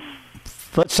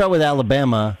 Let's start with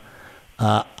Alabama.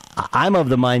 I'm of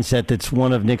the mindset that's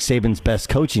one of Nick Saban's best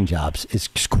coaching jobs. His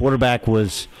quarterback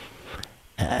was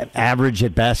average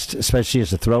at best, especially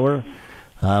as a thrower.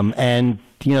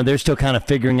 They're still kind of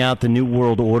figuring out the new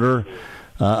world order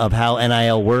of how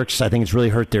NIL works. I think it's really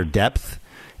hurt their depth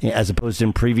as opposed to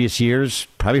in previous years.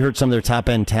 Probably hurt some of their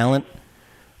top-end talent.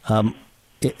 How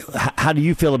do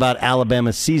you feel about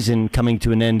Alabama's season coming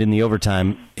to an end in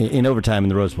overtime in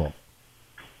the Rose Bowl?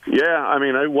 Yeah,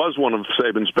 it was one of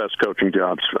Saban's best coaching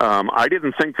jobs. I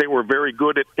didn't think they were very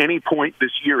good at any point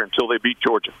this year until they beat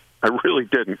Georgia. I really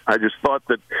didn't. I just thought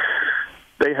that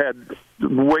they had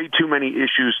way too many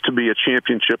issues to be a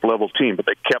championship-level team, but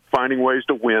they kept finding ways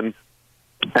to win.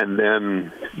 And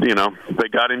then, they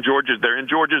got in Georgia. They're in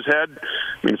Georgia's head.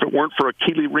 If it weren't for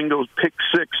Akili Ringo's pick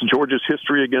six, Georgia's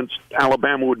history against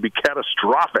Alabama would be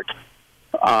catastrophic.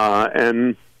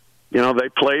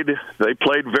 They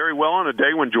played very well on a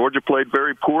day when Georgia played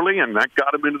very poorly, and that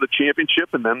got them into the championship.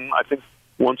 And then I think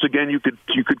once again you could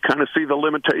kind of see the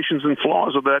limitations and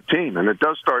flaws of that team. And it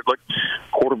does start like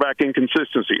quarterback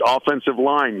inconsistency, offensive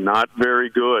line not very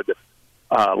good,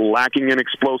 lacking in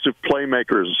explosive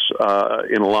playmakers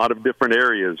in a lot of different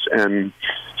areas. And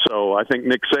so I think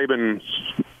Nick Saban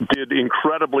did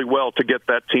incredibly well to get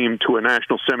that team to a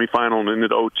national semifinal and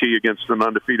into OT against an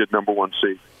undefeated number one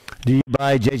seed. Do you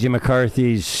buy J.J.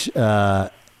 McCarthy's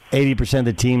 80% of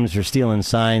the teams are stealing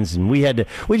signs, and we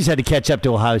just had to catch up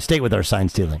to Ohio State with our sign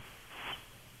stealing?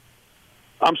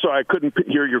 I'm sorry, I couldn't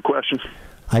hear your question.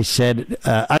 I said,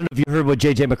 I don't know if you heard what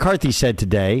J.J. McCarthy said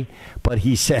today, but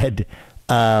he said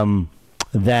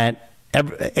that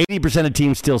 80% of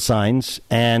teams steal signs,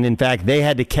 and in fact, they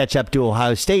had to catch up to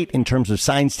Ohio State in terms of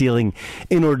sign stealing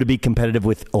in order to be competitive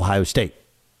with Ohio State.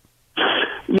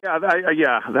 Yeah,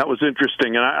 that was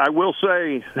interesting. And I will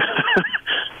say,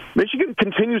 Michigan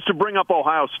continues to bring up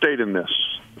Ohio State in this.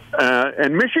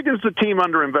 And Michigan's the team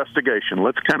under investigation.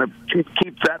 Let's kind of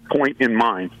keep that point in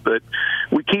mind. But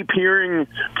we keep hearing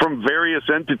from various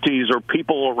entities or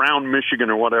people around Michigan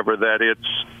or whatever that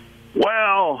it's,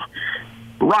 well,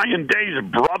 Ryan Day's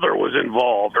brother was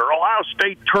involved, or Ohio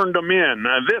State turned him in,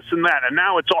 this and that. And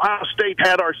now it's Ohio State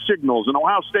had our signals, and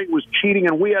Ohio State was cheating,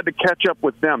 and we had to catch up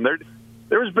with them.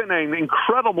 There's been an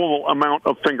incredible amount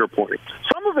of finger pointing.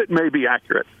 Some of it may be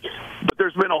accurate, but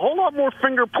there's been a whole lot more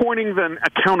finger pointing than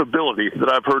accountability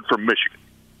that I've heard from Michigan.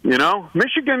 You know,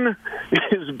 Michigan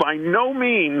is by no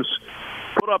means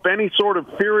put up any sort of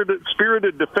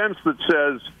spirited defense that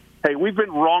says, hey, we've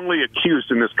been wrongly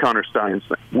accused in this Connor Steins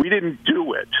thing. We didn't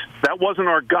do it. That wasn't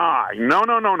our guy. No.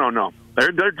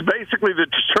 They're basically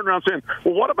just turning around saying,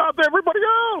 well, what about everybody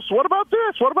else? What about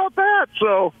this? What about that?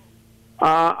 So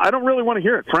I don't really want to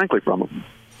hear it, frankly, from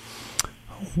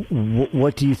them.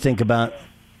 What do you think about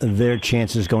their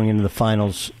chances going into the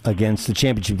finals against the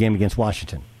championship game against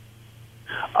Washington?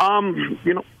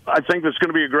 I think that's going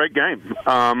to be a great game.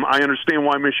 I understand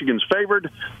why Michigan's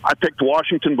favored. I picked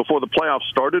Washington before the playoffs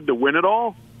started to win it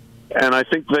all, and I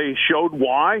think they showed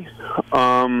why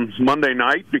Monday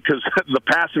night, because the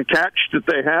pass and catch that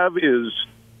they have is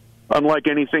unlike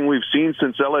anything we've seen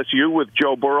since LSU with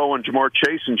Joe Burrow and Jamar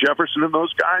Chase and Jefferson and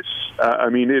those guys.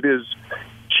 It is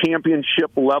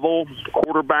championship-level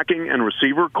quarterbacking and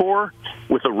receiver core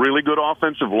with a really good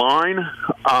offensive line.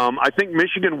 I think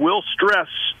Michigan will stress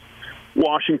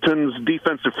Washington's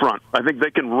defensive front. I think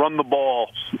they can run the ball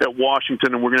at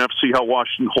Washington, and we're going to have to see how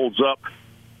Washington holds up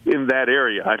in that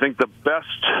area. I think the best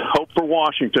hope for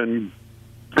Washington,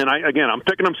 and I'm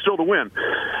picking them still to win,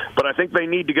 but I think they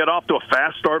need to get off to a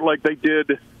fast start like they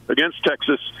did against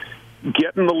Texas,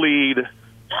 get in the lead,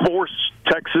 force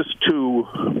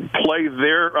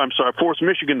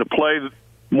Michigan to play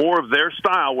more of their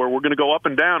style, where we're going to go up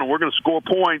and down and we're going to score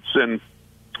points, and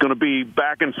it's going to be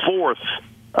back and forth,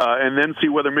 and then see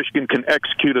whether Michigan can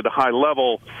execute at a high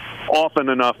level often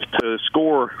enough to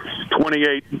score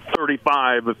 28,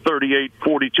 35, 38,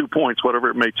 42 points, whatever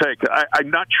it may take. I'm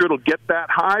not sure it'll get that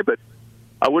high, but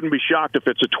I wouldn't be shocked if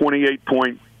it's a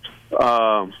 28-point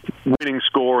winning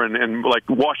score and like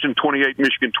Washington 28,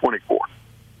 Michigan 24.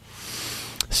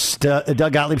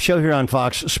 Doug Gottlieb Show here on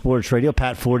Fox Sports Radio.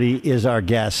 Pat Forty is our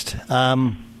guest.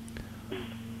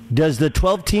 Does the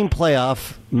 12-team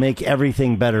playoff make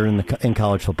everything better in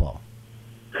college football?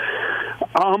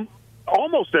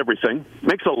 Almost everything.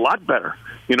 Makes a lot better.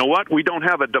 You know what? We don't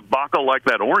have a debacle like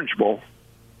that Orange Bowl.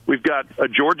 We've got a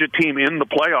Georgia team in the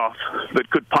playoff that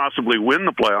could possibly win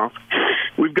the playoff.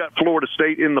 We've got Florida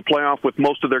State in the playoff with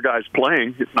most of their guys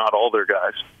playing, if not all their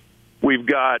guys. We've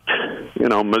got,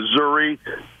 Missouri,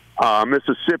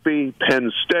 Mississippi,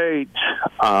 Penn State,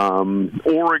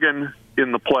 Oregon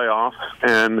in the playoff,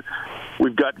 and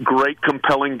we've got great,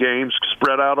 compelling games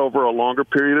spread out over a longer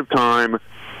period of time,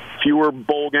 fewer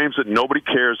bowl games that nobody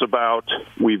cares about.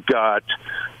 We've got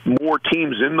more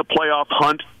teams in the playoff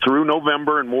hunt through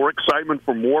November and more excitement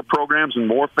for more programs and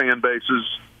more fan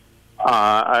bases.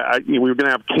 We're going to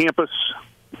have campus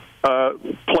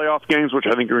playoff games, which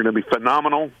I think are going to be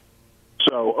phenomenal.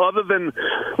 So other than,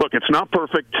 look, it's not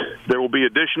perfect. There will be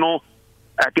additional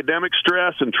academic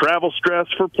stress and travel stress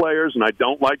for players, and I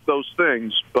don't like those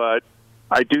things, but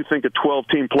I do think a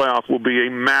 12-team playoff will be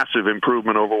a massive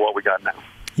improvement over what we got now.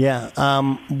 Yeah.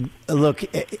 Look,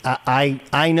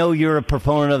 I know you're a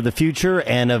proponent of the future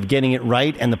and of getting it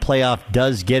right, and the playoff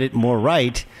does get it more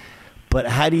right, but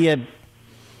how do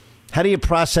you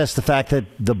process the fact that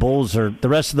the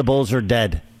rest of the bowls are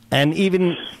dead? And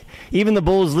even the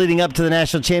bowls leading up to the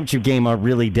national championship game are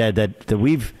really dead. The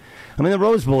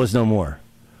Rose Bowl is no more.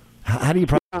 How do you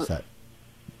process that?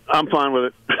 I'm fine with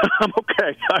it. I'm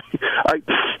okay.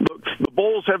 Look, the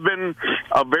bowls have been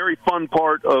a very fun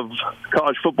part of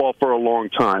college football for a long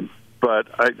time, but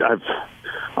I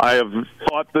have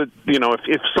thought that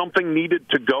if something needed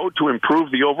to go to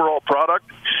improve the overall product,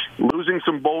 losing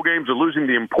some bowl games or losing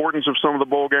the importance of some of the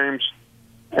bowl games,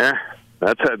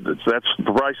 that's the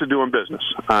price of doing business.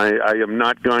 I am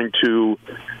not going to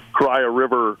cry a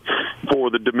river for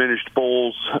the diminished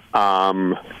bowls.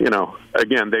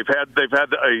 Again, they've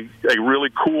had a really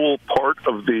cool part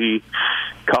of the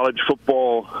college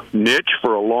football niche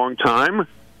for a long time,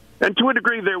 and to a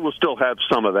degree, they will still have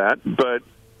some of that. But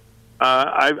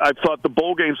I've thought the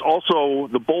bowl games, also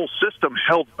the bowl system,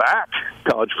 held back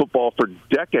college football for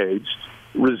decades,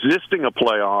 resisting a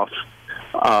playoff.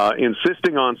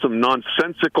 Insisting on some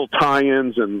nonsensical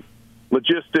tie-ins and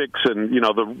logistics, and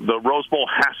the Rose Bowl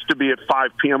has to be at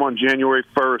 5 p.m. on January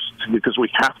 1st because we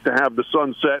have to have the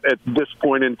sunset at this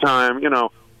point in time.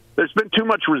 There's been too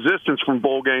much resistance from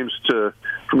bowl games for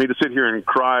me to sit here and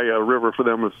cry a river for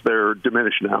them if they're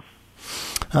diminished now.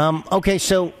 Okay,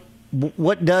 so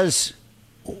what does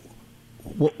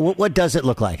it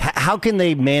look like? How can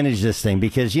they manage this thing?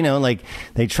 Because,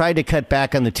 they tried to cut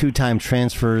back on the 2-time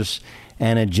transfers,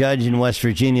 and a judge in West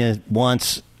Virginia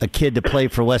wants a kid to play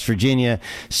for West Virginia,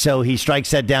 so he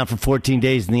strikes that down for 14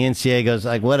 days, and the NCAA goes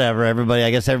like, whatever, I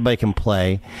guess everybody can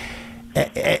play.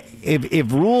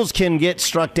 If rules can get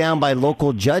struck down by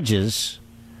local judges,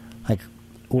 like,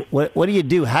 what do you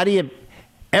do? How do you...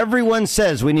 Everyone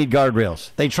says we need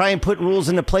guardrails. They try and put rules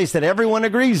into place that everyone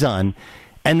agrees on,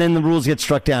 and then the rules get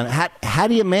struck down. How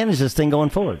do you manage this thing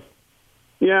going forward?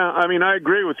 Yeah, I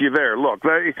agree with you there. Look,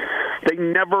 they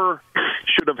never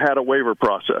should have had a waiver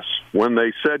process. When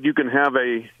they said you can have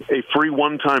a free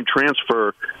one-time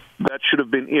transfer, that should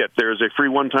have been it. There's a free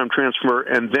one-time transfer,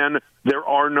 and then there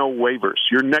are no waivers.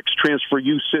 Your next transfer,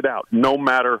 you sit out, no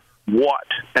matter what.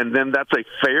 And then that's a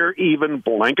fair, even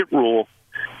blanket rule,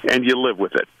 and you live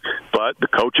with it. But the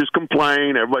coaches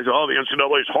complain. Everybody's, the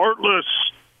NCAA is heartless.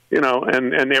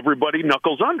 And everybody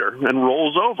knuckles under and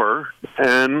rolls over,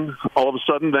 and all of a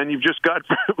sudden then you've just got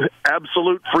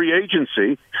absolute free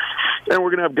agency, and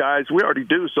we're going to have guys, we already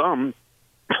do some,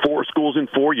 4 schools in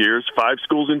 4 years, 5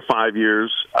 schools in 5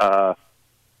 years,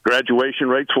 graduation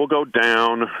rates will go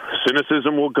down,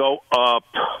 cynicism will go up,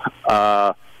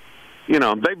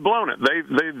 they've blown it.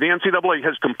 The NCAA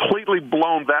has completely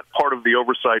blown that part of the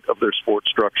oversight of their sports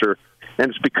structure. And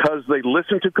it's because they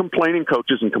listen to complaining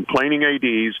coaches and complaining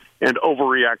ADs and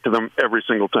overreact to them every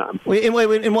single time. Wait,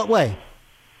 in what way?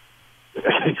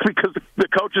 Because the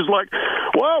coach is like,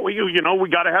 well, we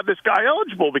got to have this guy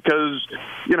eligible because,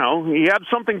 he had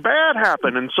something bad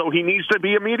happen, and so he needs to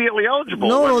be immediately eligible.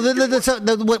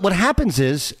 What happens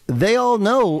is they all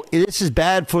know this is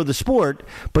bad for the sport,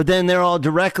 but then they're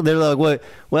like,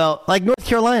 well, like North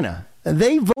Carolina.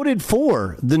 They voted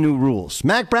for the new rules.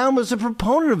 Mac Brown was a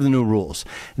proponent of the new rules.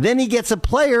 Then he gets a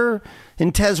player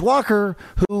in Tez Walker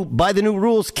who, by the new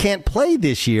rules, can't play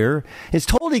this year, is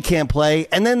told he can't play,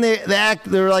 and then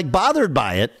they're like bothered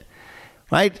by it,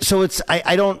 right? So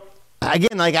I don't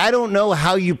know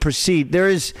how you proceed. There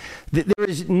is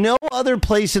no other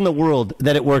place in the world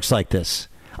that it works like this.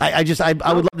 I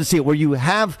would love to see it where you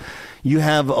have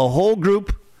a whole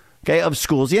group, of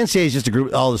schools. The NCAA is just a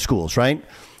group, all the schools, right?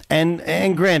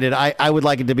 And granted, I would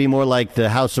like it to be more like the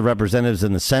House of Representatives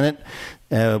and the Senate,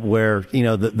 where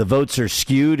the votes are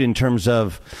skewed in terms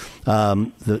of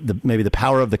maybe the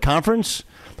power of the conference,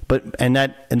 and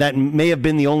that may have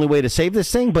been the only way to save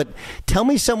this thing. But tell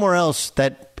me somewhere else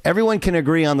that everyone can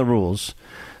agree on the rules.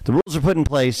 The rules are put in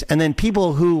place, and then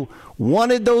people who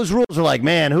wanted those rules are like,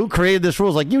 "Man, who created this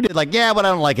rules?" Like you did. Like, yeah, but I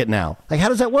don't like it now. Like, how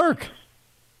does that work?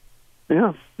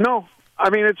 Yeah, no.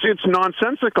 It's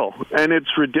nonsensical and it's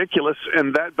ridiculous,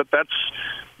 but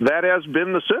that has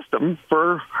been the system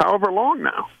for however long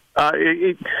now.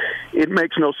 It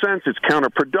makes no sense. It's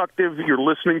counterproductive. You're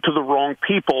listening to the wrong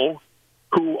people.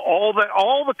 Who all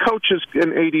the coaches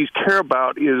and ADs care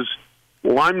about is,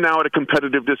 well, I'm now at a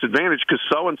competitive disadvantage because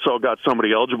so and so got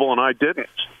somebody eligible and I didn't.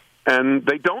 And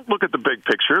they don't look at the big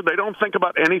picture. They don't think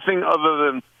about anything other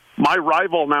than, my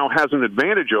rival now has an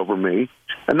advantage over me,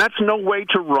 and that's no way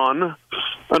to run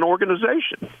an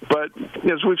organization. But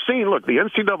as we've seen, look, the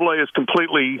NCAA has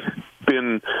completely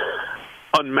been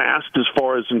unmasked as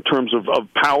far as in terms of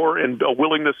power and a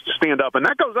willingness to stand up. And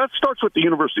that starts with the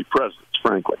university presidents,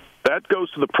 frankly. That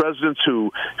goes to the presidents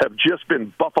who have just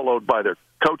been buffaloed by their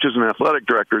coaches and athletic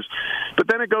directors. But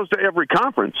then it goes to every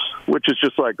conference, which is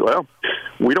just like, well,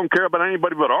 we don't care about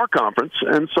anybody but our conference.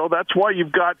 And so that's why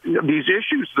you've got these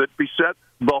issues that beset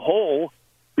the whole,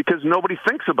 because nobody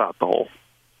thinks about the whole.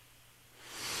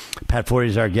 Pat Forty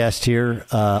is our guest here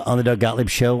on the Doug Gottlieb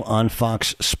Show on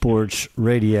Fox Sports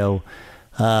Radio.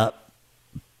 Pat,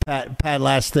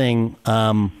 last thing.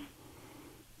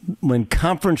 When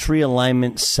conference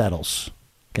realignment settles,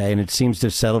 okay, and it seems to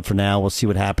have settled for now, we'll see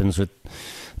what happens with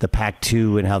the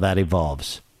Pac-2 and how that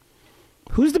evolves.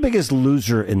 Who's the biggest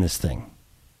loser in this thing?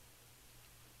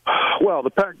 Well,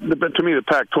 to me, the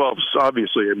Pac-12 is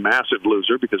obviously a massive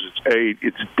loser because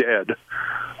it's dead.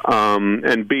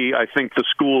 And B, I think the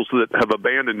schools that have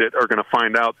abandoned it are going to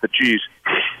find out that, geez,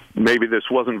 maybe this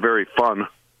wasn't very fun.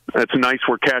 It's nice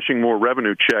we're cashing more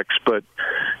revenue checks, but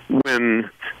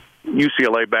when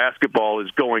UCLA basketball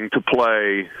is going to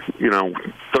play,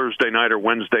 Thursday night or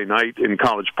Wednesday night in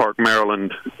College Park,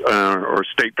 Maryland, or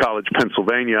State College,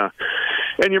 Pennsylvania,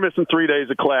 and you're missing 3 days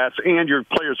of class, and your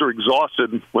players are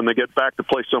exhausted when they get back to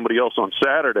play somebody else on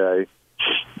Saturday,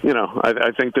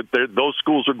 I think that those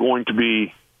schools are going to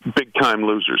be big-time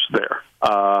losers there.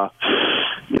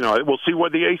 We'll see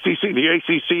what the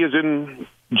ACC is in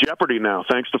jeopardy now,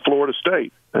 thanks to Florida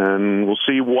State, and we'll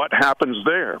see what happens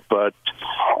there. But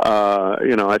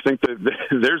I think that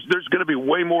there's going to be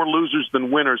way more losers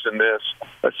than winners in this,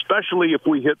 especially if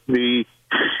we hit the,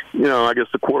 I guess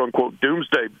the quote-unquote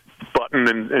doomsday button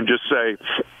and just say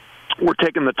we're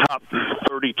taking the top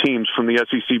 30 teams from the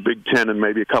SEC, Big Ten, and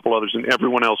maybe a couple others, and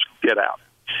everyone else get out.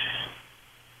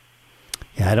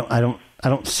 Yeah, I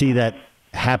don't see that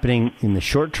happening in the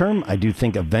short term. I do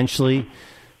think eventually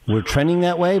we're trending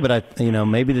that way, but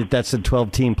maybe that's a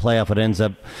 12-team playoff. It ends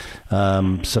up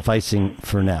sufficing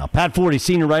for now. Pat Forty,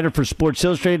 senior writer for Sports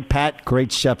Illustrated. Pat,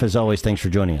 great stuff as always. Thanks for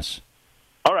joining us.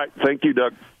 All right, thank you,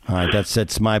 Doug. All right,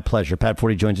 that's my pleasure. Pat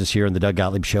Forty joins us here on the Doug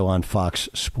Gottlieb Show on Fox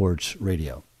Sports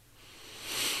Radio.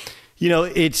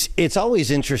 It's always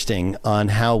interesting on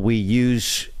how we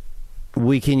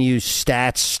can use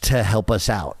stats to help us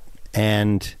out.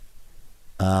 And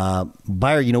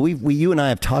Byron, you and I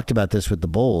have talked about this with the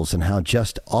Bulls and how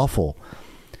just awful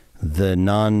the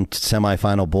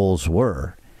non-semifinal Bulls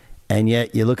were. And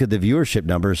yet you look at the viewership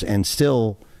numbers and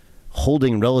still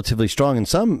holding relatively strong. And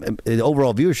some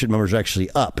overall viewership numbers are actually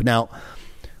up. Now,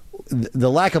 the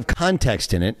lack of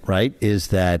context in it, right, is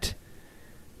that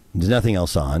there's nothing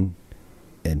else on.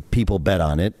 And people bet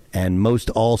on it, and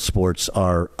most all sports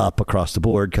are up across the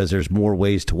board because there's more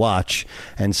ways to watch,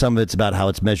 and some of it's about how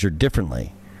it's measured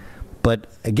differently. But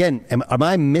again, am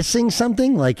I missing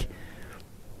something? Like,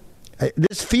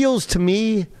 this feels to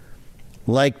me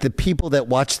like the people that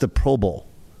watch the Pro Bowl.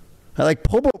 Like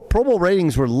Pro Bowl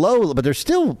ratings were low, but there's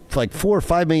still like 4 or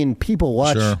 5 million people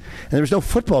watch, and there was no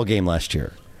football game last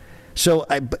year. So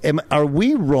are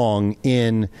we wrong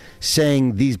in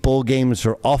saying these bowl games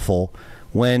are awful?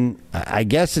 When I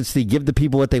guess it's give the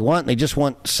people what they want. And they just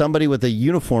want somebody with a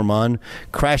uniform on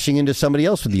crashing into somebody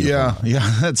else with the uniform.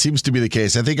 Yeah, that seems to be the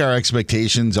case. I think our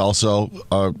expectations also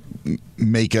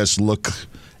make us look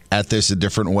at this a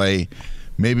different way.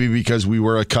 Maybe because we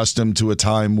were accustomed to a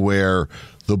time where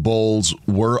the bowls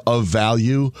were of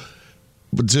value.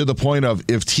 But to the point of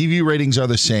if TV ratings are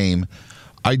the same,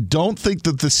 I don't think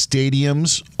that the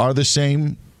stadiums are the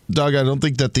same, Doug. I don't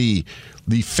think that the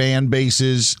fan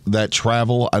bases that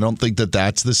travel, I don't think that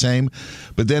that's the same.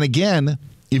 But then again,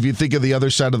 if you think of the other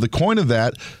side of the coin of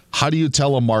that, how do you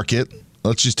tell a market?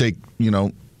 Let's just take,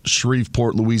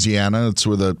 Shreveport, Louisiana. That's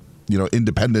where the,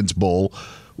 Independence Bowl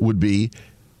would be.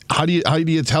 How do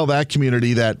you tell that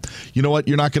community that, you know what,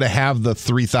 you're not going to have the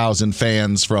 3,000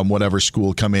 fans from whatever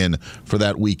school come in for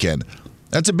that weekend?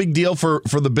 That's a big deal for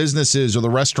the businesses or the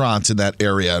restaurants in that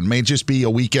area. It may just be a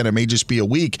weekend. It may just be a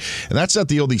week. And that's not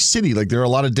the only city. Like, there are a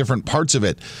lot of different parts of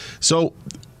it. So,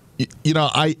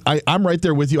 I'm right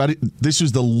there with you. This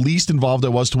was the least involved I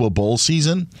was to a bowl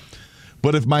season.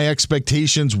 But if my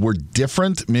expectations were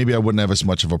different, maybe I wouldn't have as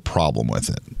much of a problem with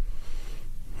it.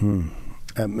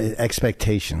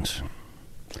 Expectations.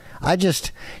 I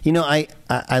just,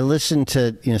 I listen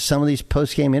to, some of these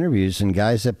post-game interviews and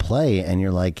guys that play, and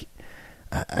you're like,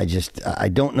 I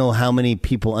don't know how many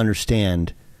people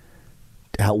understand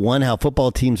how football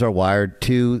teams are wired.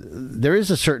 Two, there is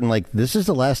a certain, this is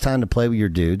the last time to play with your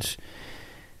dudes.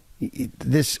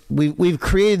 We've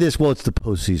created this, well, it's the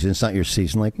postseason, it's not your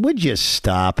season. Would you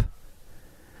stop?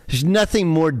 There's nothing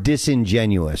more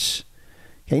disingenuous.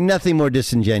 Okay, nothing more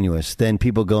disingenuous than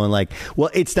people going well,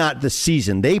 it's not the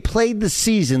season. They played the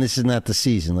season, this is not the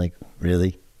season.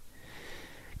 Really?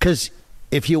 Because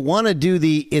if you want to do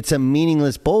it's a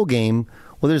meaningless bowl game,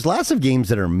 well, there's lots of games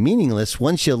that are meaningless.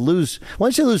 Once you lose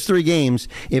 3 games,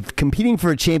 if competing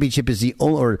for a championship is the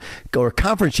only, or a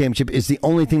conference championship is the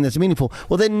only thing that's meaningful,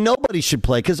 well, then nobody should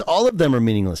play because all of them are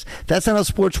meaningless. That's not how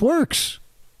sports works.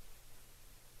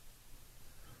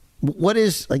 What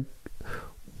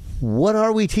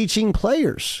are we teaching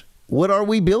players? What are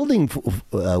we building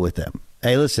with them?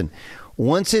 Hey, listen,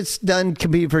 once it's done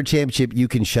competing for a championship, you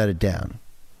can shut it down.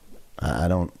 I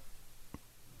don't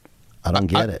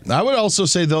get it. I would also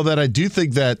say, though, that I do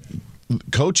think that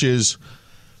coaches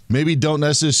maybe don't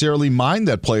necessarily mind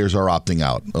that players are opting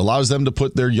out. It allows them to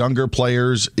put their younger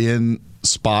players in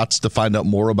spots to find out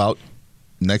more about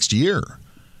next year.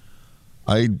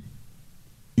 We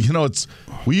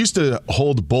used to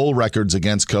hold bowl records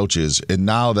against coaches, and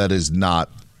now that is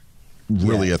not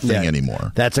really a thing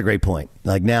anymore. That's a great point.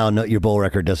 Like now, your bowl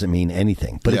record doesn't mean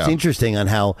anything. But it's interesting on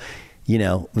how,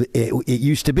 it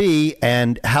used to be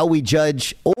and how we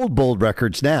judge old bowl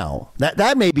records now.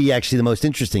 That may be actually the most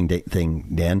interesting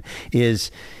thing, Dan,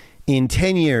 is in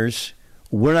 10 years,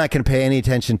 we're not going to pay any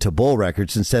attention to bowl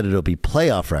records. Instead, it'll be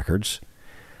playoff records.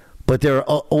 But there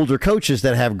are older coaches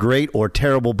that have great or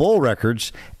terrible bowl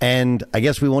records, and I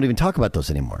guess we won't even talk about those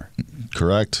anymore.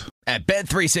 Correct. At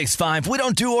Bet365, we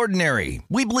don't do ordinary.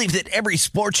 We believe that every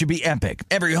sport should be epic.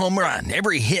 Every home run,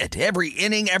 every hit, every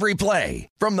inning, every play.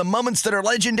 From the moments that are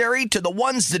legendary to the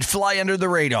ones that fly under the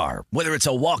radar. Whether it's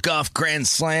a walk-off grand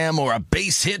slam or a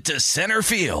base hit to center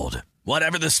field.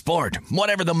 Whatever the sport,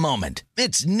 whatever the moment,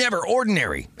 it's never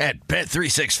ordinary at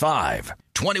Bet365.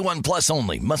 21 plus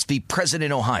only. Must be present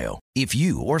in Ohio. If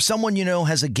you or someone you know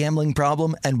has a gambling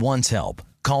problem and wants help,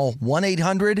 call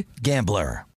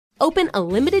 1-800-GAMBLER. Open a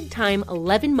limited-time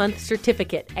 11-month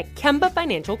certificate at Kemba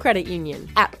Financial Credit Union.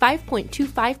 At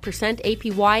 5.25%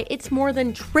 APY, it's more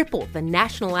than triple the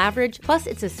national average, plus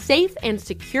it's a safe and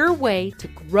secure way to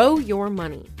grow your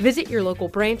money. Visit your local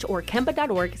branch or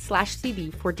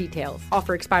kemba.org/cb for details.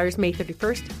 Offer expires May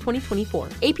 31st, 2024.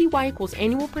 APY equals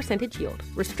annual percentage yield.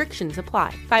 Restrictions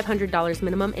apply. $500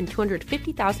 minimum and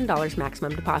 $250,000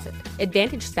 maximum deposit.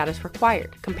 Advantage status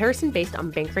required. Comparison based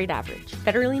on bank rate average.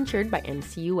 Federally insured by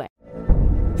NCUA.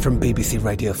 From BBC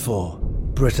Radio 4,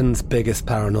 Britain's biggest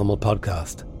paranormal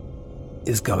podcast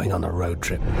is going on a road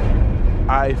trip.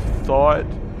 I thought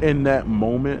in that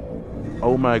moment,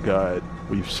 oh my God,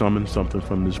 we've summoned something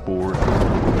from this board.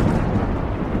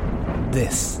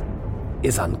 This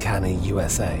is Uncanny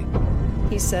USA.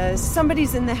 He says,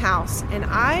 somebody's in the house, and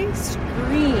I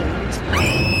screamed.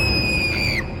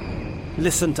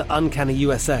 Listen to Uncanny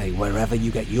USA wherever you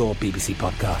get your BBC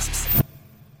podcasts,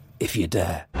 if you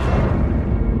dare.